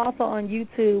I'm also on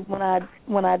YouTube when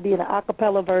I did an a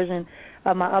cappella version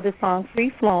of my other song,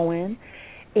 Free Flowing,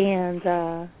 and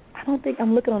I don't think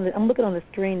I'm looking on the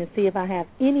screen to see if I have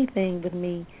anything with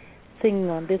me singing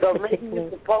on this particular. So maybe you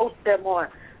can post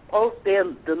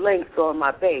the links on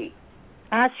my page.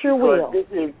 I sure will. This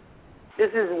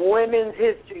is Women's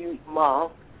History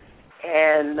Month,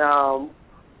 and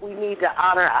we need to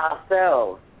honor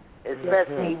ourselves.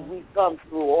 Especially we come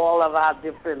through all of our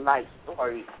different life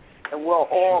stories, and we're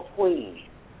all queens.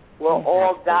 We're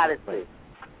all goddesses.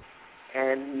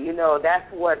 And, that's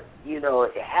what,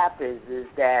 it happens is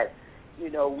that,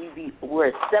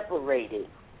 we're separated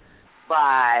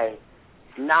by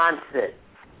nonsense.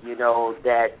 You know,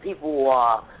 that people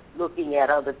are looking at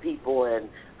other people and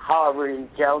harboring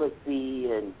jealousy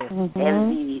and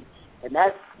envy. And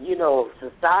that's, you know,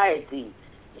 society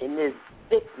in this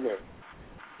sickness.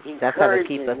 That's how they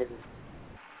keep us.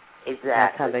 Exactly.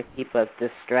 That's how they keep us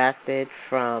distracted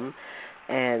from,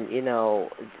 and, you know,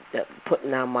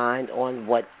 putting our mind on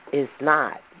what is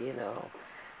not, you know.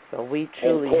 So we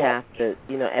truly have to,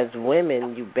 you know, as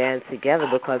women, you band together,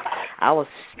 because our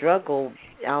struggle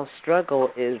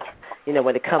is, you know,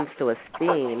 when it comes to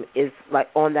esteem, is like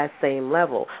on that same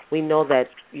level. We know that,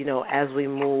 you know, as we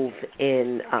move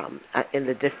in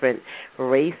the different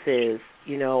races,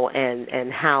 you know,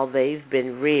 and how they've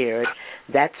been reared,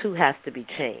 that too has to be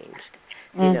changed.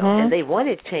 You know, and they want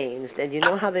it changed, and you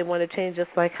know how they want to change,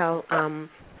 just like how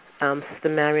Sister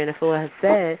Marrian and Efua has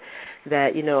said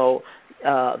that, you know,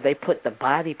 they put the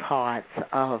body parts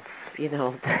of, you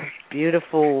know, the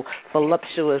beautiful,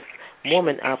 voluptuous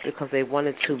woman up because they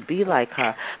wanted to be like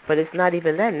her. But it's not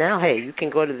even that. Now, hey, you can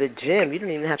go to the gym. You don't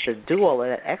even have to do all of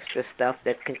that extra stuff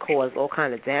that can cause all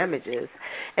kind of damages,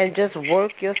 and just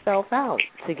work yourself out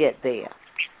to get there,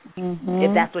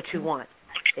 if that's what you want.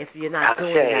 If you're not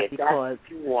doing that because,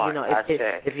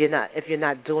 you know, if you're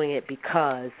not doing it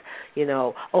because, you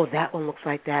know, oh, that one looks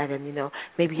like that, and, you know,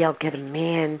 maybe I'll get a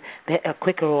man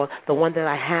quicker, or the one that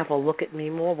I have will look at me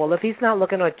more. Well, if he's not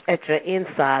looking at your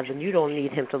inside, then you don't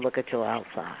need him to look at your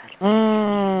outside.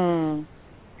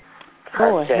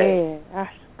 Go ahead.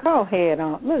 Go ahead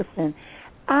on. Listen,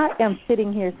 I am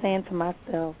sitting here saying to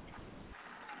myself,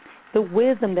 the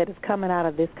wisdom that is coming out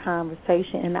of this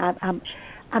conversation, and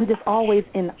I'm just always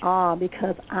in awe,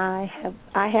 because I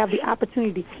have the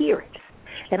opportunity to hear it,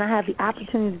 and I have the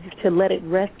opportunity to let it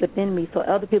rest within me so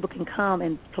other people can come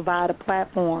and provide a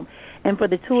platform. And for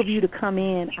the two of you to come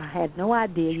in, I had no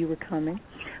idea you were coming,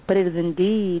 but it is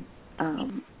indeed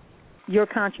your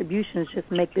contributions just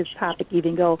make this topic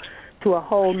even go to a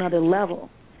whole nother level,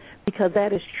 because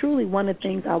that is truly one of the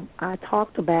things I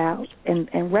talked about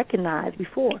and recognized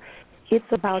before. It's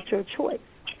about your choice.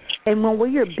 And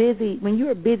when you're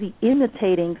busy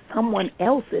imitating someone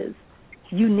else's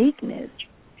uniqueness,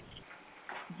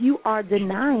 you are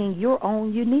denying your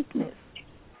own uniqueness.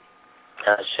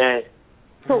 That's it.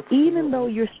 So even though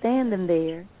you're standing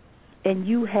there and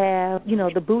you have, you know,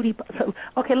 the booty.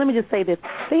 Okay, let me just say this.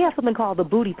 They have something called the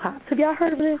booty pops. Have y'all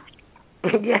heard of this?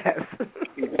 Yes.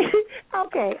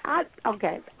 Okay.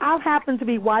 I happen to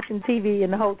be watching TV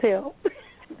in the hotel,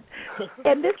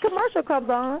 and this commercial comes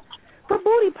on for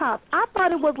booty pops. I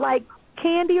thought it was like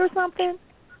candy or something.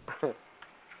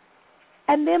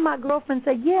 And then my girlfriend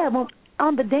said, yeah, well,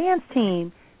 on the dance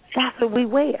team, that's what we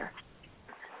wear.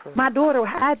 My daughter,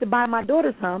 I had to buy my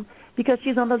daughter some because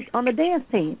she's on the dance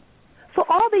team. So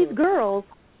all these girls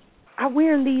are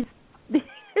wearing these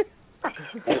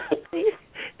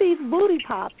these booty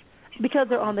pops because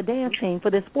they're on the dance team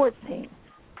for the sports team.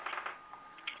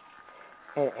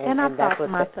 And I thought to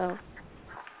myself,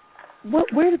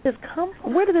 where did this come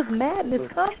from? Where did this madness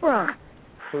come from?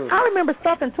 I remember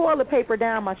stuffing toilet paper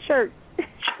down my shirt.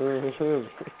 You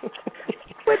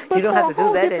don't have to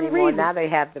do that anymore. Reason. Now they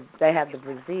have the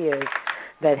brassieres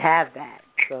that have that.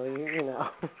 So you know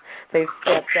they've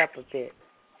stepped up a bit.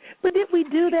 But did we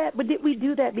do that?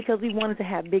 Because we wanted to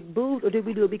have big boobs, or did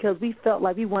we do it because we felt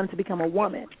like we wanted to become a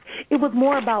woman? It was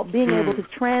more about being able to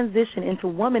transition into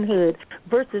womanhood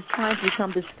versus trying to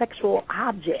become this sexual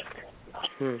object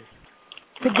to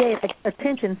get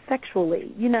attention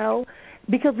sexually, you know,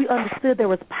 because we understood there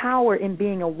was power in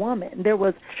being a woman. There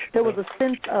was a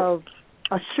sense of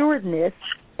assuredness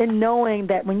in knowing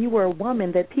that when you were a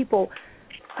woman, that people.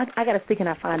 I got to speak, and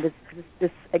I find this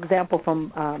example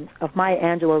from of Maya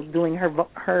Angelou doing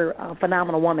her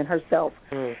Phenomenal Woman herself.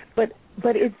 But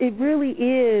it really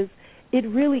is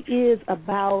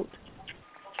about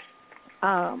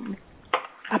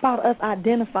us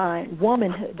identifying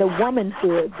womanhood,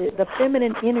 the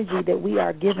feminine energy that we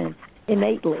are given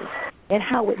innately, and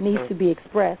how it needs to be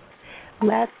expressed.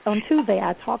 On Tuesday,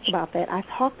 I talked about that. I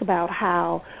talked about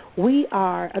how we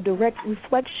are a direct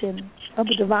reflection of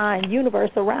the divine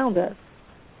universe around us.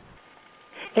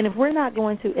 And if we're not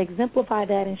going to exemplify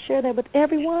that and share that with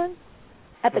everyone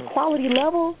at the quality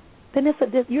level, then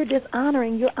you're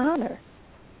dishonoring your honor.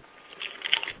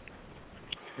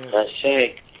 That's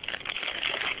it.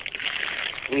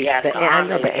 We have I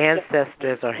know the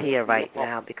ancestors are here right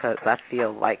now because I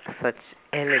feel like such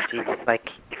energy is like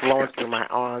flowing through my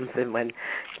arms. And when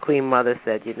Queen Mother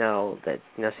said, that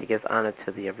she gives honor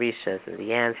to the Orishas and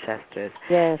the ancestors,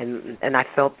 yes. and I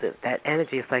felt that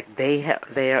energy is like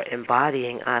they're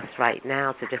embodying us right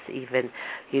now to just even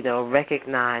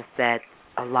recognize that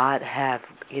a lot have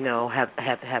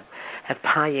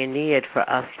pioneered for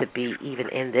us to be even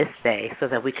in this day, so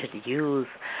that we could use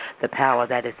the power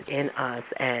that is in us,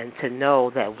 and to know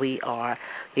that we are,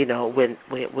 when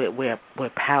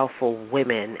we're powerful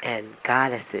women and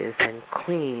goddesses and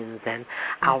queens, and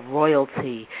our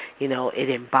royalty, it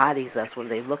embodies us. When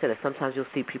they look at us, sometimes you'll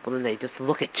see people and they just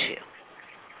look at you.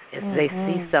 They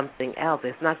see something else.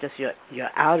 It's not just your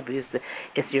outer beauty,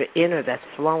 it's your inner that's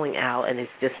flowing out, and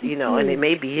it's just, and it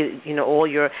may be, all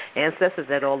your ancestors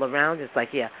that are all around. It's like,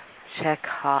 yeah, check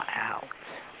her out.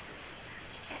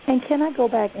 And can I go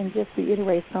back and just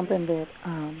reiterate something that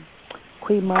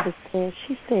Queen Mother said?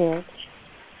 She said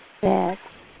that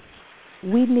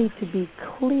we need to be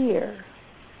clear,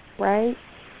 right,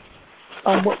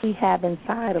 on what we have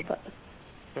inside of us.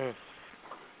 Mm.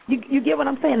 You get what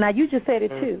I'm saying? Now, you just said it,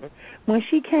 too. When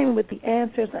she came with the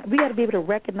answers, we got to be able to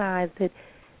recognize that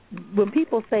when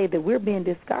people say that we're being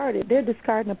discarded, they're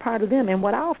discarding a part of them. And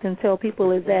what I often tell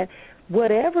people is that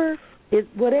whatever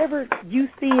you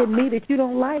see in me that you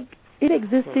don't like, it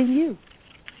exists in you.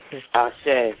 I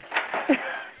say.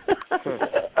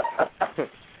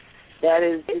 That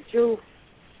is the truth.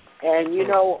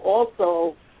 And,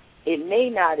 also, it may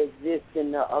not exist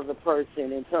in the other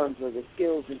person in terms of the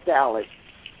skills and talents,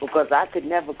 because I could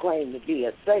never claim to be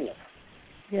a singer.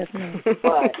 Yes, ma'am.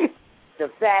 But the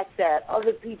fact that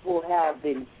other people have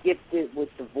been gifted with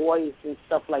the voice and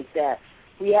stuff like that,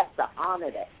 we have to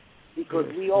honor that, because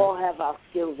we all have our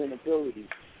skills and abilities.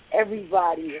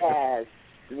 Everybody has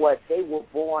what they were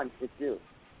born to do.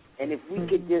 And if we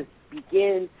could just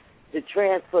begin to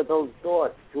transfer those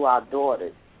thoughts to our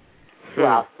daughters, to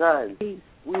our sons,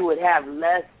 we would have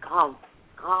less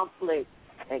conflict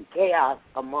and chaos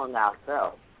among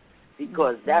ourselves,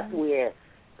 because that's where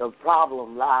the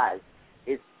problem lies.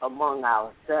 It's among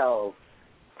ourselves,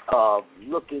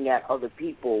 looking at other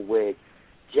people with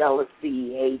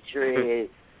jealousy, hatred,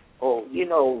 or,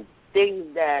 things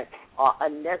that are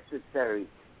unnecessary,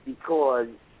 because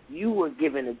you were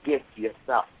given a gift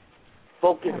yourself.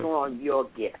 Focus on your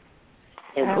gift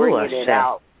and bringing it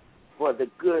out for the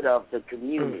good of the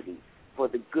community, for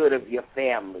the good of your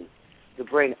family, to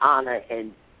bring honor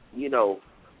and,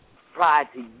 pride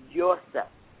to yourself.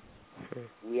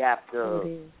 We have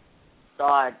to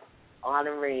start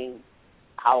honoring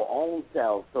our own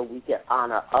selves so we can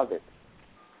honor others.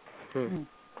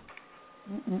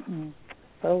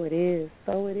 So it is.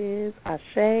 So it is.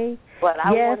 Ashe. But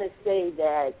I want to say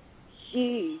that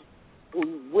she who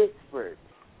whispered,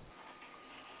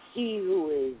 she who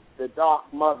is the dark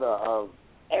mother of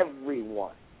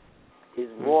everyone, is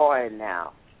roaring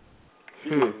now. She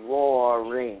is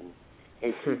roaring.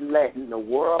 And she's letting the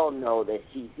world know that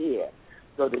she's here.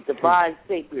 So the Divine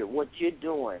Sacred, what you're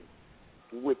doing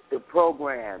with the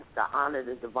programs to honor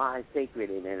the Divine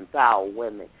Sacred and empower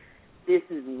women, this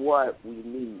is what we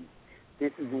need.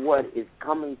 This is what is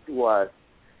coming to us,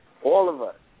 all of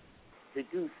us, to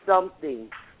do something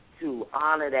to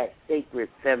honor that sacred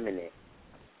feminine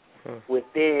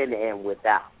within and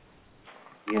without.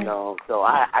 So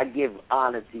I give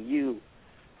honor to you,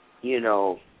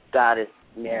 Goddess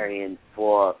Marrian,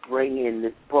 for bringing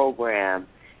this program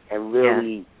and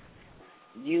really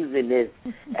using this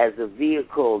as a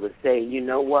vehicle to say, you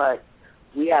know what,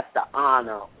 we have to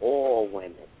honor all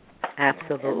women.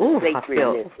 Absolutely. And the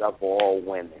sacredness of all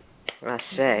women.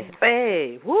 Ashe.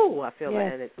 Hey, woo, I feel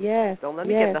that. Yes. Don't let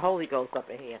me get the Holy Ghost up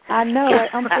in here. I know it.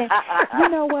 I'm saying, you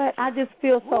know what? I just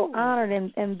feel so honored.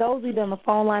 And those of you on the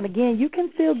phone line, again, you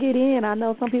can still get in. I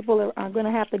know some people are going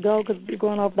to have to go because we're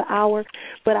going over the hour.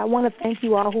 But I want to thank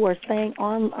you all who are staying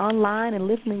online and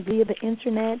listening via the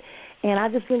Internet. And I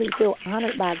just really feel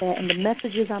honored by that. And the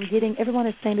messages I'm getting, everyone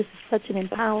is saying this is such an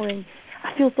empowering.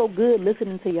 I feel so good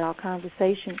listening to y'all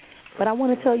conversation. But I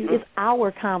want to tell you, it's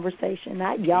our conversation,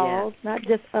 not y'all's, not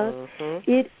just us.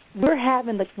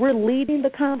 We're leading the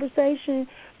conversation,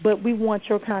 but we want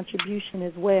your contribution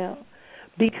as well,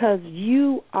 because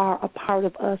you are a part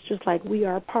of us just like we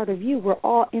are a part of you. We're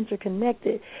all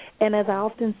interconnected. And as I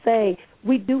often say,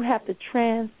 we do have to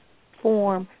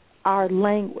transform our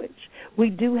language.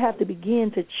 We do have to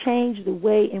begin to change the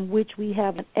way in which we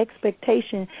have an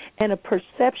expectation and a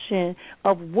perception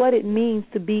of what it means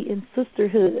to be in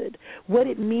sisterhood, what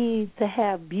it means to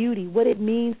have beauty, what it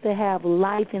means to have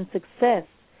life and success.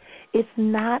 It's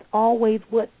not always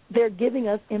what they're giving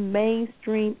us in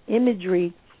mainstream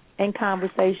imagery and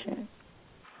conversation.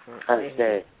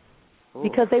 Okay.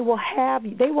 Because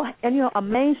a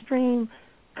mainstream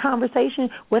conversation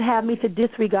would have me to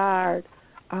disregard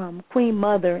Queen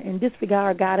Mother and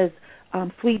disregard Goddess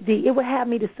Sweet D. It would have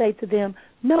me to say to them,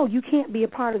 no, you can't be a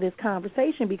part of this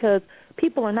conversation, because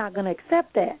people are not going to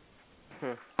accept that.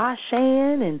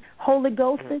 Ashan and Holy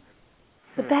Ghost.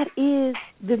 But that is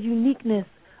the uniqueness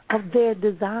of their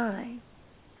design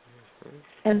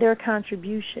and their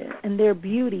contribution and their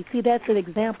beauty. See, that's an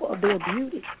example of their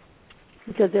beauty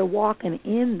because they're walking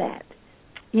in that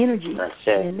energy.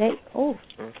 And they,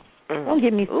 don't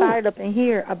get me fired up in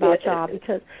here about y'all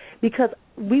because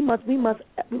we must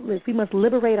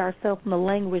liberate ourselves from the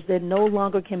language that no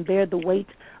longer can bear the weight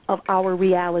of our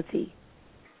reality.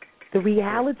 The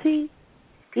reality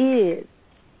is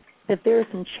that there is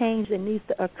some change that needs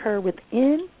to occur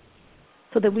within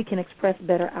so that we can express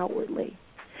better outwardly.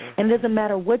 And it doesn't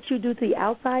matter what you do to the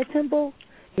outside temple.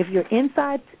 If your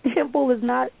inside temple is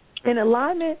not in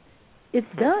alignment, it's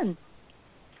done.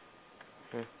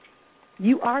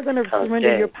 You are going to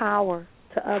surrender your power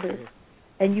to others,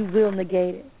 and you will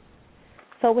negate it.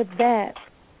 So with that,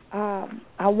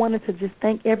 I wanted to just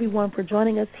thank everyone for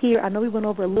joining us here. I know we went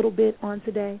over a little bit on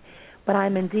today, but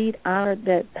I'm indeed honored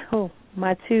that,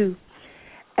 my two.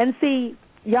 And see,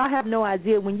 y'all have no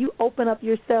idea, when you open up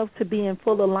yourself to be in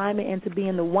full alignment and to be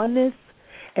in the oneness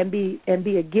and be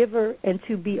a giver and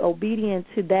to be obedient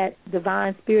to that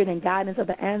divine spirit and guidance of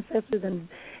the ancestors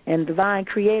and divine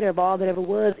creator of all that ever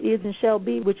was, is, and shall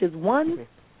be, which is one,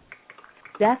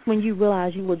 that's when you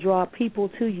realize you will draw people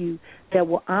to you that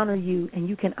will honor you and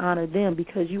you can honor them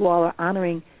because you all are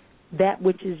honoring that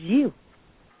which is you.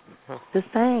 The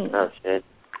same. That's it.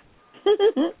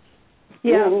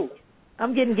 Yeah. Ooh.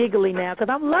 I'm getting giggly now because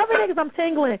I'm loving it because I'm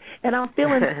tingling and I'm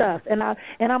feeling stuff and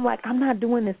I'm like, I'm not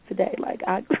doing this today. Like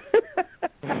I.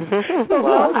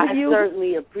 Well, I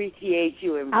certainly appreciate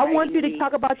you inviting I want you to me.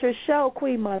 talk about your show,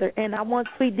 Queen Mother, and I want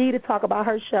Sweet D to talk about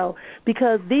her show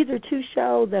because these are two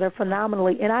shows that are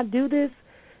phenomenally. And I do this.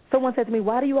 Someone said to me,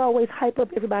 "Why do you always hype up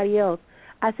everybody else?"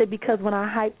 I said, "Because when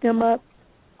I hype them up,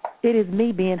 it is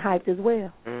me being hyped as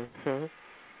well." Mm-hmm.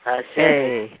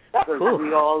 Hey,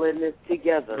 we all in this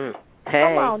together. Hey.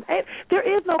 Come on. Hey,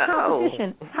 there is no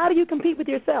competition. How do you compete with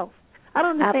yourself? I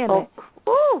don't understand that.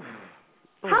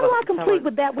 How do I compete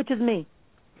with that which is me?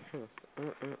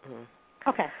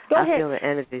 Okay, go ahead.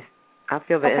 I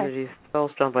feel the energy is so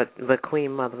strong, but the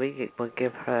Queen Mother, we'll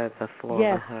give her the floor.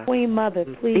 Yes, Queen Mother,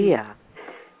 please. Yeah.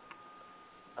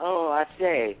 Oh, I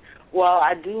say. Well,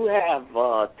 I do have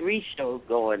 3 shows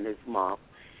going this month.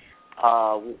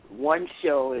 One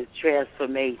show is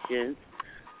Transformations,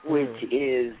 which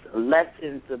is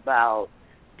lessons about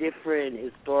different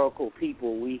historical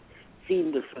people. We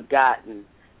seem to have forgotten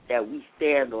that we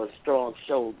stand on strong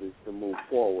shoulders to move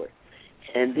forward.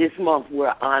 And this month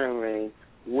we're honoring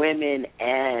Women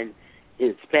and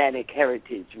Hispanic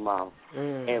Heritage Month,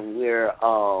 and we're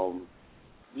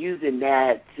using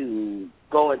that to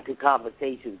go into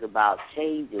conversations about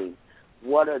changing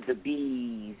what are the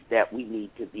B's that we need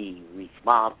to be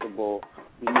responsible,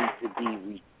 we need to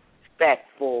be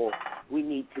respectful, we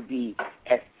need to be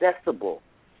accessible,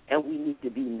 and we need to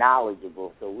be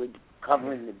knowledgeable. So we're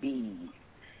covering the B's,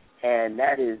 and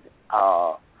that is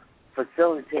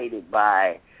facilitated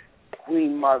by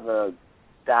Queen Mother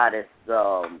Goddess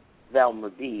Velma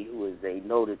B., who is a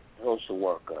noted social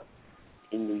worker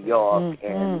in New York,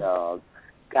 and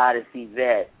Goddess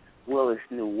Yvette Willis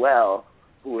Newell,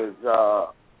 who is a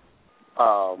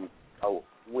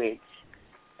witch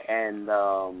and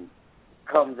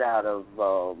comes out of,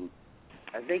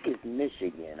 I think it's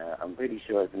Michigan. I'm pretty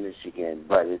sure it's Michigan,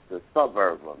 but it's a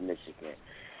suburb of Michigan.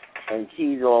 And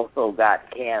she's also got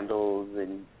candles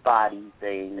and body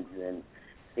things, and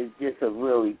it's just a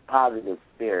really positive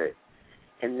spirit.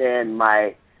 And then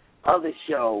my other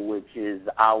show, which is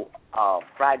our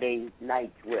Friday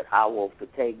Nights with Owl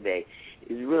Pategbe,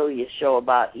 is really a show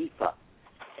about Efua.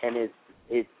 And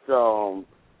it's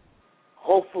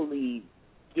hopefully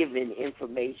giving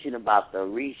information about the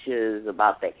Orishas,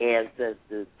 about the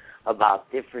ancestors,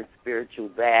 about different spiritual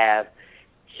baths,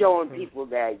 showing people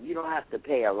that you don't have to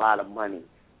pay a lot of money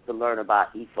to learn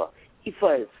about Efua.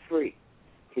 Efua is free.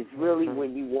 It's really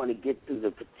when you want to get through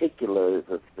the particulars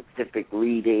of specific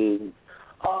readings,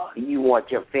 you want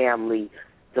your family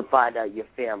to find out your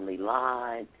family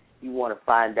line, you want to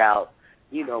find out,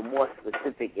 more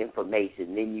specific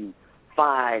information. Then you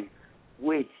find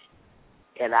which,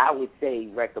 and I would say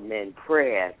recommend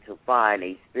prayer to find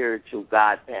a spiritual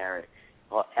godparent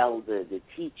or elder to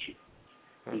teach you,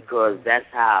 because that's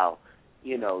how,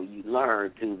 you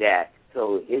learn through that.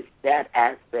 So it's that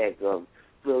aspect of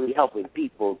really helping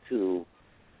people to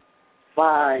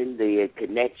find the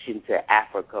connection to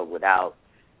Africa without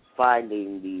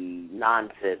finding the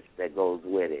nonsense that goes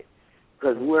with it.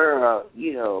 Because we're,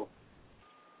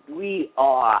 we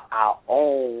are our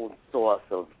own source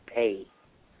of pain.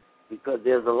 Because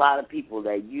there's a lot of people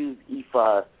that use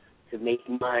Efua to make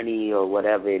money or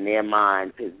whatever in their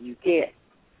mind, because you can't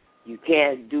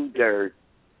do dirt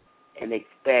and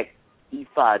expect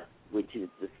Efua, which is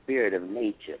the spirit of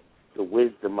nature, the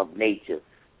wisdom of nature,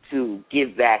 to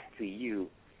give back to you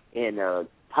in a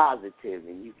positive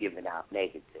and you giving out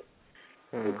negative.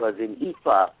 Because in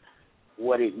Efua,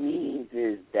 what it means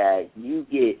is that you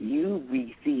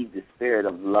receive the spirit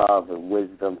of love and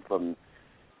wisdom from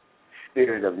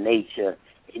spirit of nature,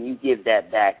 and you give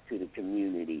that back to the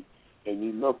community, and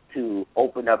you look to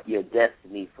open up your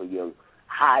destiny for your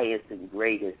highest and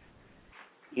greatest,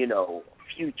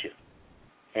 future.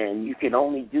 And you can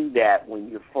only do that when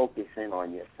you're focusing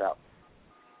on yourself.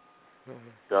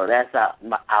 So that's our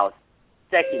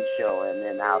second show, and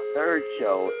then our third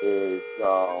show is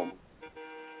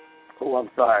I'm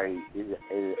sorry. Did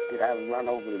I run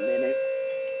over the minute?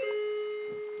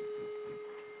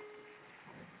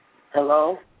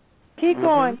 Hello? Keep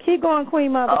going,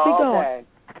 Queen Mother. Keep going. Okay.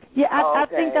 Yeah, I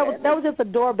think that was just a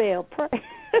doorbell. Okay.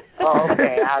 Our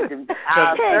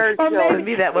third show. To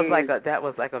me, that was like a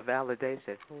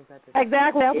validation.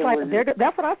 Exactly.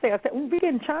 That's what I say. I said, we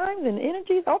getting chimes and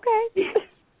energies. Okay.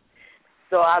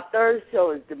 So our third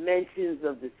show is Dimensions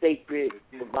of the Sacred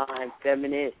Divine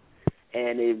Feminine,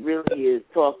 and it really is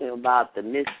talking about the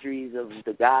mysteries of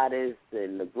the goddess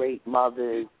and the great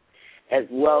mothers, as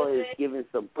well as giving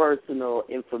some personal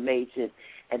information.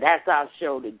 And that's our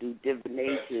show to do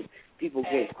divination. People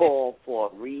can call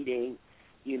for a reading,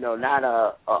 not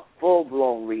a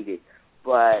full-blown reading,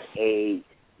 but a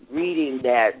reading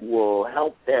that will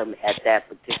help them at that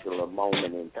particular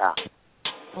moment in time.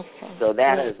 Okay. So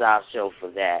that is our show for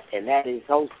that. And that is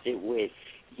hosted with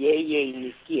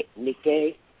Yeye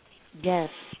Nikkei. Yes.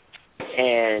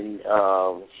 And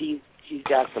she's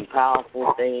got some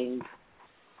powerful things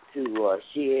to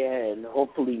share, and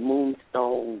hopefully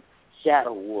Moonstone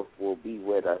Shadow Wolf will be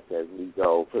with us as we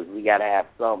go, because we got to have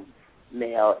some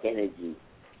male energy.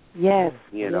 Yes.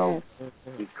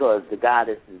 Because the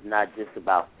goddess is not just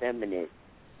about feminine,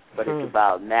 but it's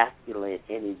about masculine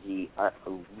energy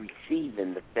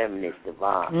receiving the feminine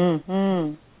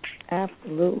divine.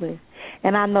 Absolutely.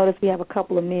 And I noticed we have a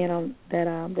couple of men on that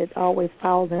always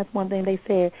follows, and that's one thing they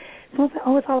said. Someone said,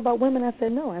 it's all about women. I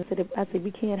said, no. I said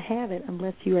we can't have it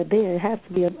unless you are there. It has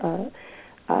to be a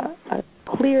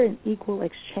clear and equal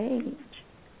exchange.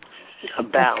 A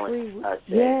balance, I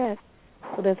say. Yes.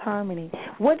 So there's harmony.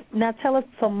 Now tell us,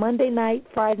 so Monday night,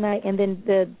 Friday night, and then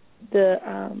the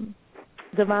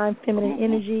Divine Feminine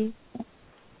Energy?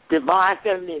 Divine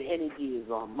Feminine Energy is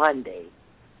on Monday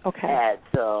at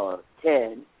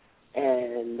 10,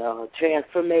 and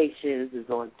Transformations is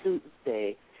on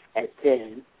Tuesday at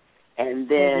 10, and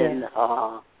then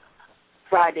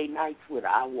Friday nights with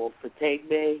Awo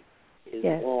Fategbe is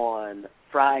on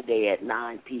Friday at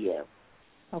 9 p.m.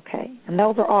 Okay, and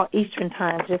those are all Eastern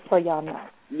times, just so y'all know.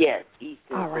 Yes,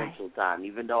 Eastern Central time,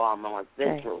 even though I'm on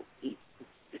Central. Eastern.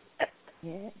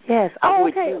 Yes. Oh,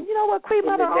 okay. You know what, Queen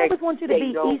Mother, I always want you to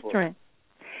be Eastern.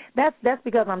 That's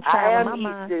because I'm traveling.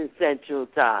 I am Eastern Central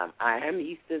time. I am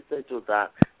Eastern Central time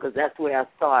because that's where I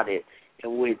started.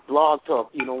 And with Blog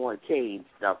Talk, you don't want to change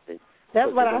something.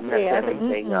 That's what I said.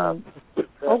 Everything up.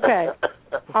 Okay.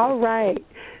 All right.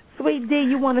 Sweet D,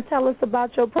 you want to tell us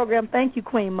about your program? Thank you,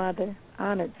 Queen Mother.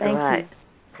 Honored. Thank you.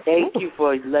 Thank you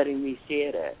for letting me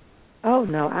share that. Oh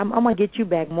no, I'm gonna get you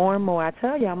back more and more. I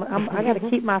tell you, I gotta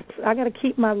keep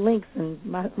my links and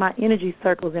my energy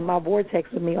circles and my vortex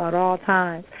with me at all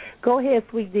times. Go ahead,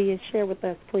 Sweet D, and share with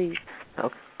us, please.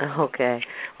 Okay.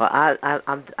 Well,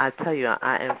 I tell you,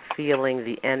 I am feeling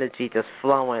the energy just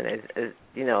flowing. It's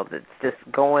just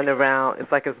going around.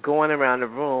 It's like it's going around the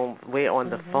room. We're on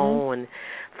the phone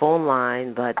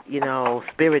line, but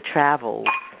spirit travels.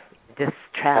 Just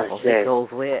travels. It goes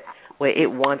where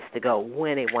it wants to go,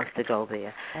 when it wants to go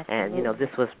there. Absolutely. And, this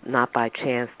was not by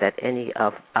chance that any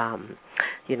of,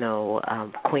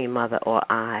 Queen Mother or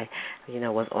I,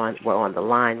 were on the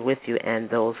line with you, and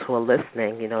those who are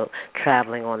listening,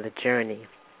 traveling on the journey.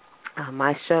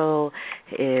 My show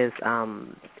is,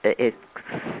 it's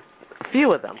a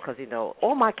few of them, because,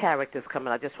 all my characters come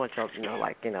in. I just want y'all to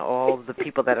know, all the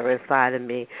people that are inside of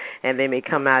me, and they may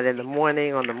come out in the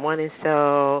morning on the morning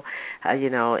show,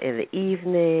 in the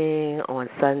evening, on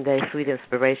Sunday, Sweet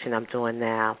Inspiration I'm doing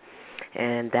now.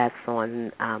 And that's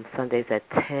on Sundays at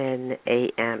 10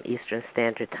 a.m. Eastern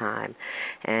Standard Time.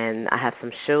 And I have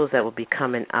some shows that will be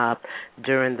coming up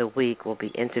during the week. Will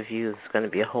be interviews. There's going to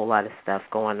be a whole lot of stuff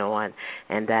going on.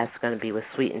 And that's going to be with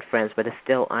Sweet and Friends, but it's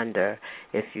still under.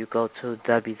 If you go to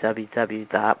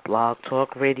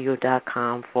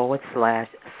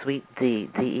www.blogtalkradio.com/Sweet D,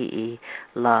 D-E-E,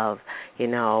 love,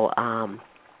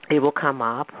 it will come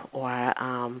up, or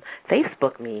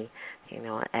Facebook me,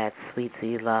 at Sweet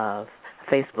Z Love,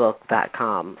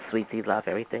 Facebook.com, Sweet Z Love.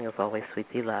 Everything is always Sweet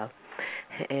Z Love.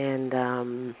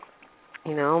 And,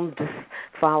 just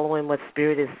following what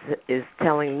Spirit is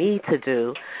telling me to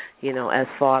do, as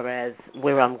far as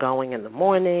where I'm going in the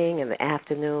morning, in the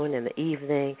afternoon, in the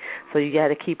evening. So you got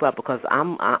to keep up, because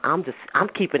I'm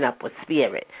keeping up with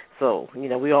Spirit. So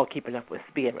we all keeping up with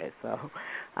Spirit. So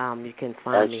you can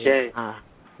find me.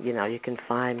 You can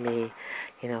find me,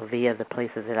 via the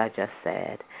places that I just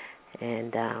said.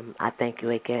 And I thank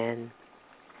you again,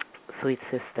 sweet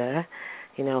sister,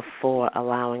 for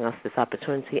allowing us this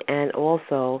opportunity, and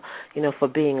also, for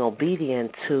being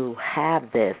obedient to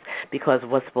have this, because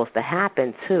what's supposed to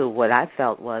happen, too, what I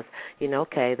felt was,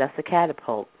 okay, that's a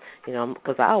catapult,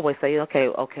 because I always say,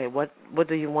 okay, what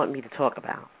do you want me to talk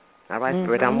about? All right,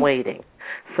 Spirit, I'm waiting.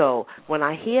 So when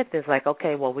I hear things like,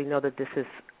 okay, well, we know that this is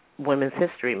Women's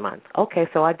History Month. Okay,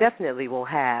 so I definitely will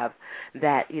have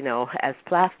that, as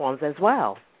platforms as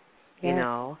well.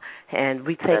 And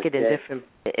we take it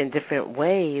in different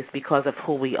ways because of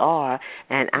who we are,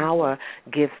 and our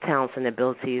gifts, talents, and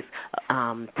abilities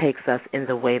takes us in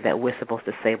the way that we're supposed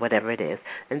to say whatever it is.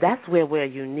 And that's where we're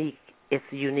unique. It's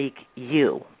unique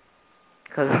you,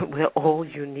 because we're all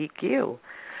unique you.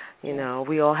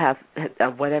 We all have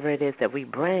whatever it is that we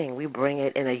bring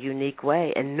it in a unique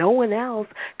way, and no one else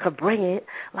could bring it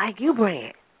like you bring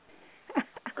it.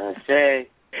 Okay.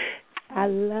 I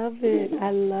love it.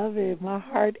 I love it. My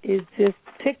heart is just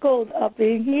tickled up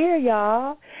in here,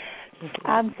 y'all.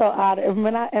 I'm so honored. And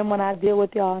when I deal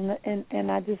with y'all,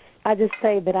 and I just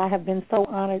say that I have been so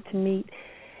honored to meet.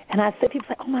 And I say, people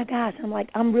say, oh my gosh,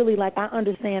 I'm really I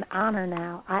understand honor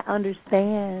now. I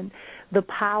understand the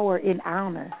power in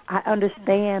honor. I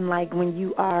understand when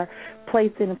you are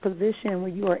placed in a position where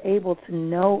you are able to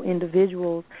know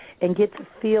individuals and get to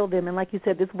feel them, and like you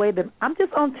said, this way that I'm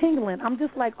just on tingling. I'm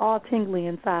just all tingly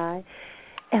inside,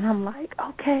 and I'm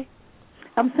okay.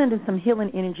 I'm sending some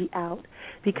healing energy out,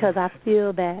 because I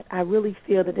really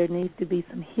feel that there needs to be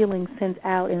some healing sent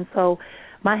out, and so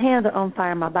my hands are on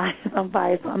fire, my body is on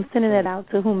fire, so I'm sending it out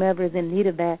to whomever is in need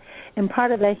of that. And part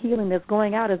of that healing that's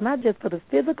going out is not just for the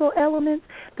physical elements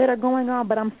that are going on,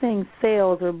 but I'm seeing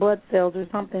cells or blood cells or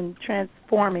something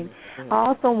transforming. I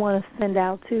also want to send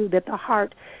out, too, that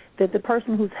the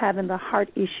person who's having the heart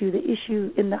issue, the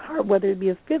issue in the heart, whether it be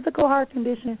a physical heart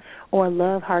condition or a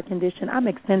love heart condition, I'm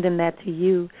extending that to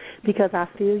you, because I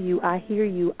feel you, I hear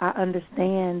you, I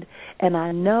understand, and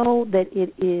I know that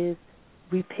it is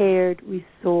repaired,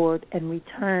 restored, and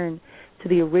returned to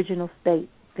the original state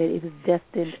that it is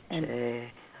destined and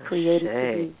created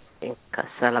to be.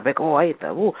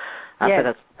 I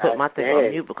better put my thing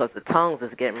on mute, because the tongues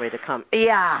is getting ready to come.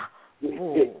 Yeah.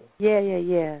 Hey.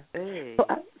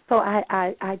 So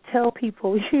I tell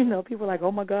people, people are like,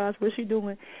 oh my gosh, what's she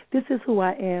doing? This is who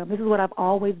I am. This is what I've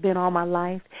always been all my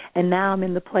life, and now I'm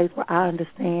in the place where I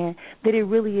understand that it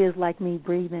really is like me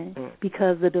breathing,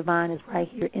 because the divine is right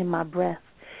here in my breath.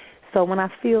 So when I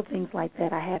feel things like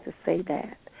that, I had to say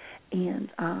that.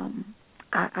 And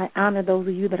I honor those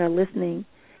of you that are listening.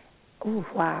 Oh,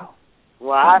 wow.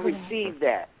 Well, I received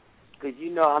that, because,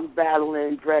 I'm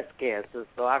battling breast cancer,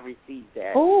 so I received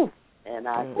that. Oh. And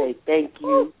I say thank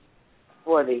you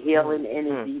for the healing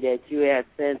energy that you have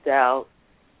sent out,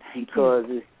 because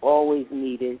it's always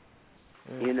needed,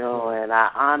 and I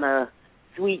honor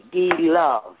Sweet D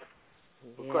Love,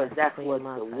 because that's what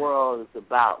the world is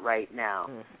about right now.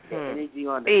 The energy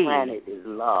on the planet is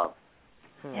love.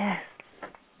 Yes.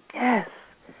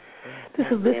 This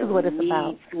is what it's about. We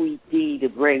need Sweet D to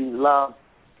bring love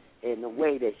in the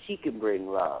way that she can bring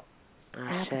love.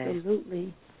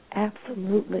 Absolutely.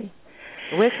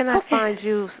 Where can I find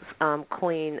you,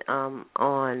 Queen,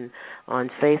 on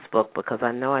Facebook? Because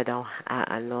I know I don't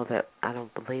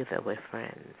believe that we're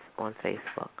friends on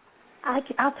Facebook.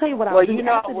 I'll tell you what I'll do.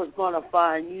 Well, I was going to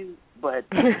find you, but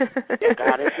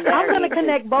I'm going to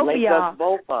connect both of y'all. Us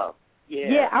both up.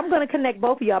 Yeah, I'm going to connect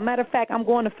both of y'all. Matter of fact, I'm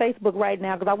going to Facebook right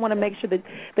now, because I want to make sure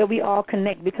that we all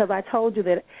connect, because I told you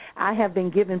that I have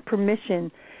been given permission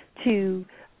to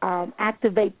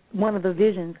activate one of the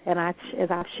visions, and as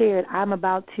I've shared, I'm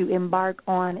about to embark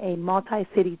on a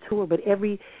multi-city tour, but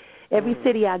every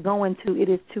city I go into, it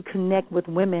is to connect with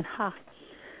women.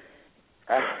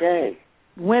 Okay.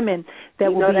 Women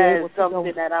that will be able to go. That's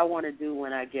something that I want to do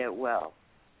when I get well.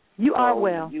 You are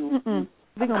well.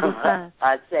 We're going to be fine.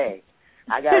 I say.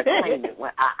 I got to claim it.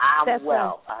 When I'm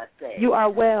well, I say. You are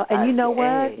well. And you know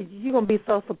what? You're going to be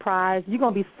so surprised. You're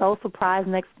going to be so surprised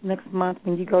next month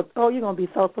when you go, you're going to be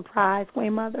so surprised,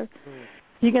 Queen Mother.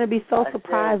 You're going to be so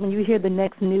surprised when you hear the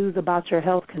next news about your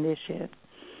health condition.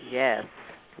 Yes.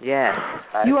 Yes.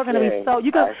 You are going to be so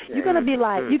you're going to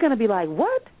be like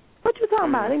what? What you talking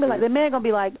about? They be like the man going to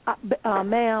be like,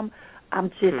 ma'am, I'm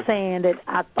just saying that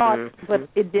I thought, but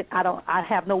it did. I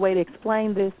have no way to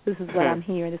explain this. This is what I'm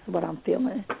hearing. This is what I'm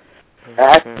feeling.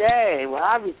 Okay. Well,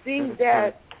 I received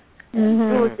that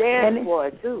through a dance for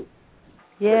it too.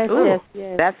 Yes, Ooh,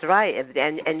 yes. That's right,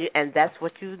 and that's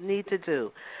what you need to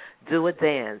do. Do a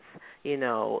dance,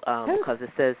 because it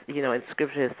says, in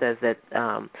Scripture it says that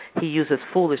he uses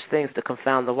foolish things to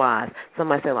confound the wise.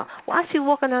 Somebody say, well, why is she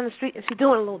walking down the street and she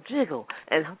doing a little jiggle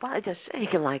and her body just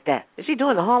shaking like that? Is she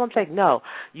doing the Harlem Shake? No,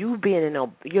 you're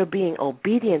being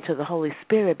obedient to the Holy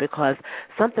Spirit because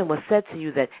something was said to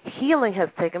you that healing has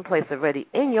taken place already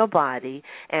in your body.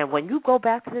 And when you go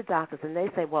back to the doctors and they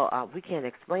say, well, we can't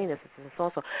explain this,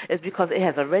 it's because it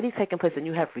has already taken place and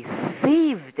you have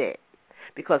received it.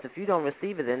 Because if you don't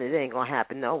receive it, then it ain't gonna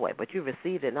happen no way. But you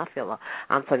received it, and I feel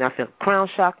crown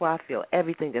chakra. I feel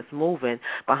everything that's moving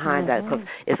behind that because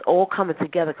it's all coming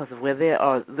together. Because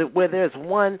where there's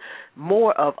one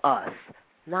more of us,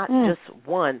 not just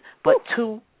one, but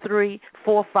 2, 3,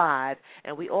 4, 5,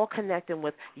 and we all connecting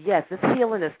with. Yes, this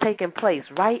healing is taking place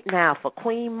right now for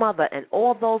Queen Mother and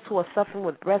all those who are suffering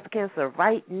with breast cancer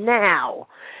right now.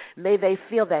 May they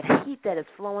feel that heat that is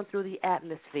flowing through the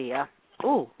atmosphere.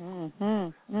 Ooh.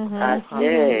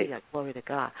 Hallelujah. Glory to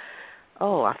God.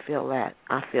 Oh, I feel that.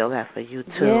 I feel that for you too,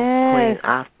 Queen.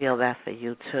 I feel that for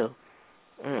you too.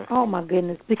 Oh my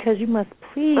goodness! Because you must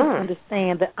please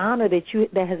understand the honor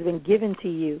that has been given to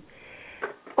you.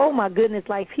 Oh my goodness!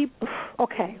 Like people.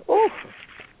 Okay. Oof.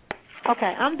 Okay,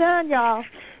 I'm done, y'all.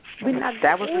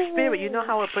 That was the spirit. You know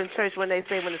how in church when they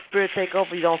say when the spirit take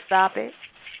over, you don't stop it.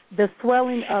 The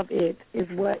swelling of it is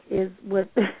what.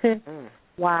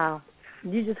 Wow.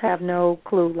 You just have no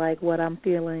clue, like, what I'm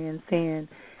feeling and saying.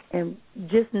 And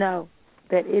just know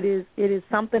that it is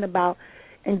something about,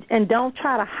 and don't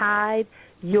try to hide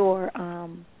your,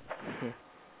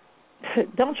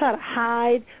 don't try to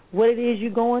hide what it is you're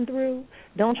going through.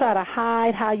 Don't try to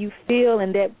hide how you feel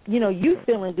and that, you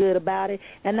feeling good about it,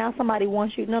 and now somebody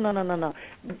wants you. No.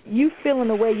 You feeling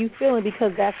the way you feeling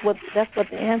because that's what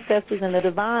the ancestors and the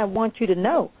divine want you to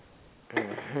know.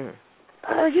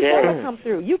 You gotta come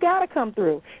through. You gotta come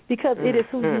through because it is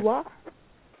who you are.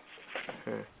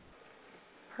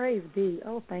 Praise be.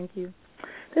 Oh, thank you.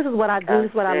 This is what I do. This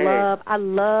is what I love. I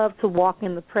love to walk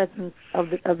in the presence of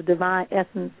the divine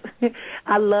essence.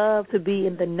 I love to be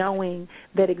in the knowing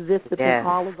that exists within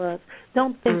all of us.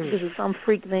 Don't think this is some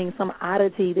freak thing, some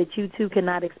oddity that you two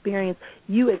cannot experience.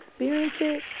 You experience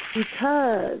it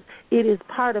because it is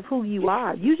part of who you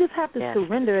are. You just have to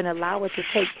surrender and allow it to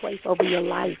take place over your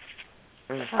life.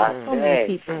 So many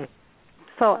people.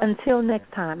 So until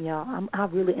next time, y'all, I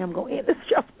really am going to end this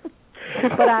show.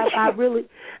 But I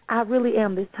really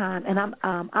am this time, and I'm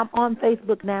on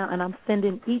Facebook now, and I'm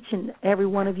sending each and every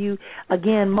one of you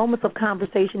again moments of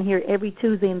conversation here every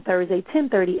Tuesday and Thursday,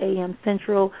 10:30 a.m.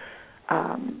 Central,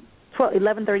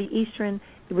 11:30 Eastern.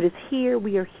 It is here.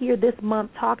 We are here this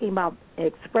month talking about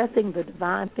expressing the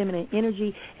divine feminine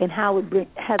energy and how it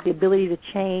has the ability to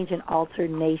change and alter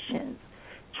nations.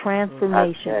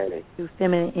 Transformation through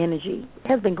feminine energy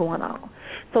has been going on.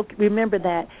 So remember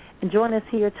that and join us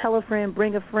here. Tell a friend,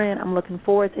 bring a friend. I'm looking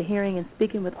forward to hearing and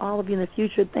speaking with all of you in the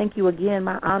future. Thank you again,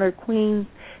 my honored queens,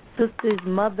 sisters,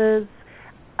 mothers.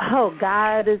 Oh,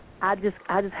 God, I just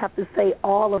have to say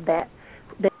all of that.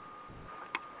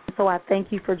 So I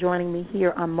thank you for joining me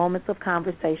here on Moments of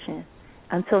Conversation.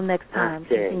 Until next time,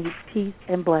 continue peace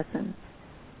and blessings.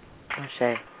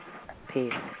 Ashe.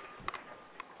 Peace.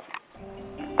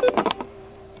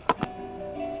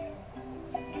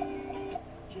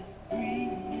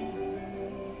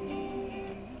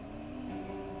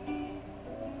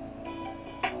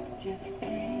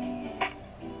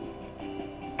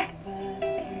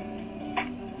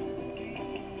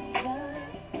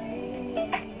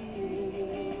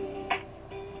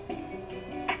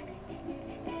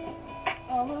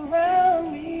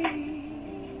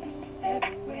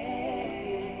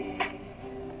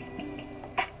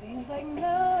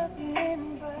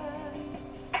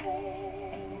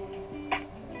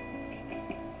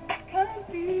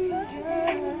 Confusion,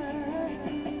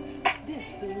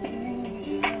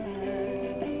 disillusion.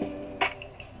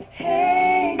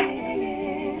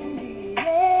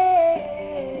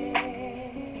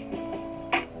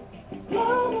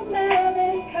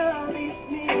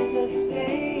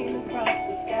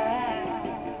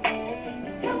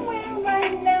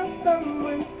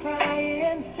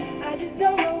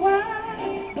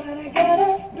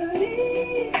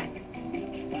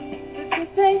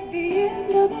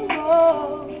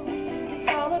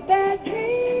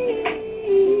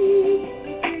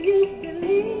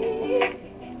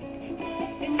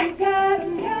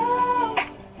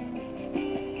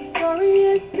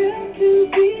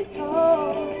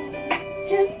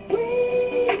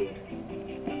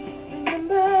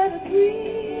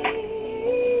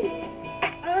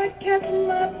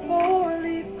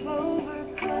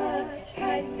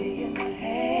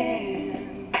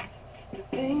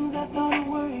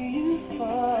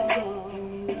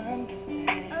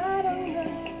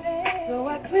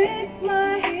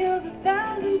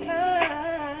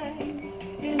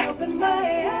 my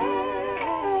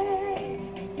eyes.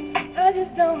 I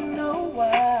just don't know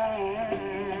why.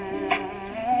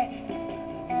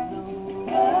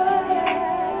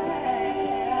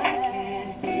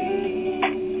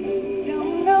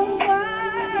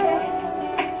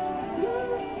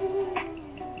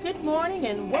 Good morning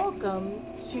and welcome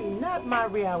to Not My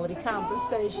Reality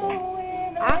Conversation.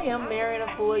 I am Marrian,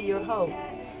 Efua, your host.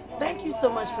 Thank you so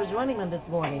much for joining me this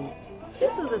morning. This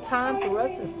is a time for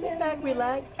us to sit back,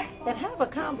 relax, and have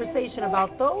a conversation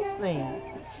about those things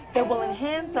that will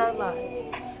enhance our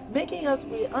lives, making us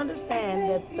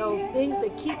understand that those things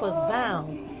that keep us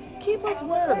bound, keep us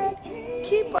worried,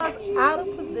 keep us out of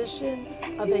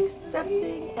position of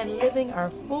accepting and living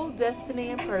our full destiny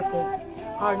and purpose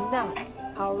are not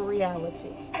our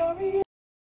reality.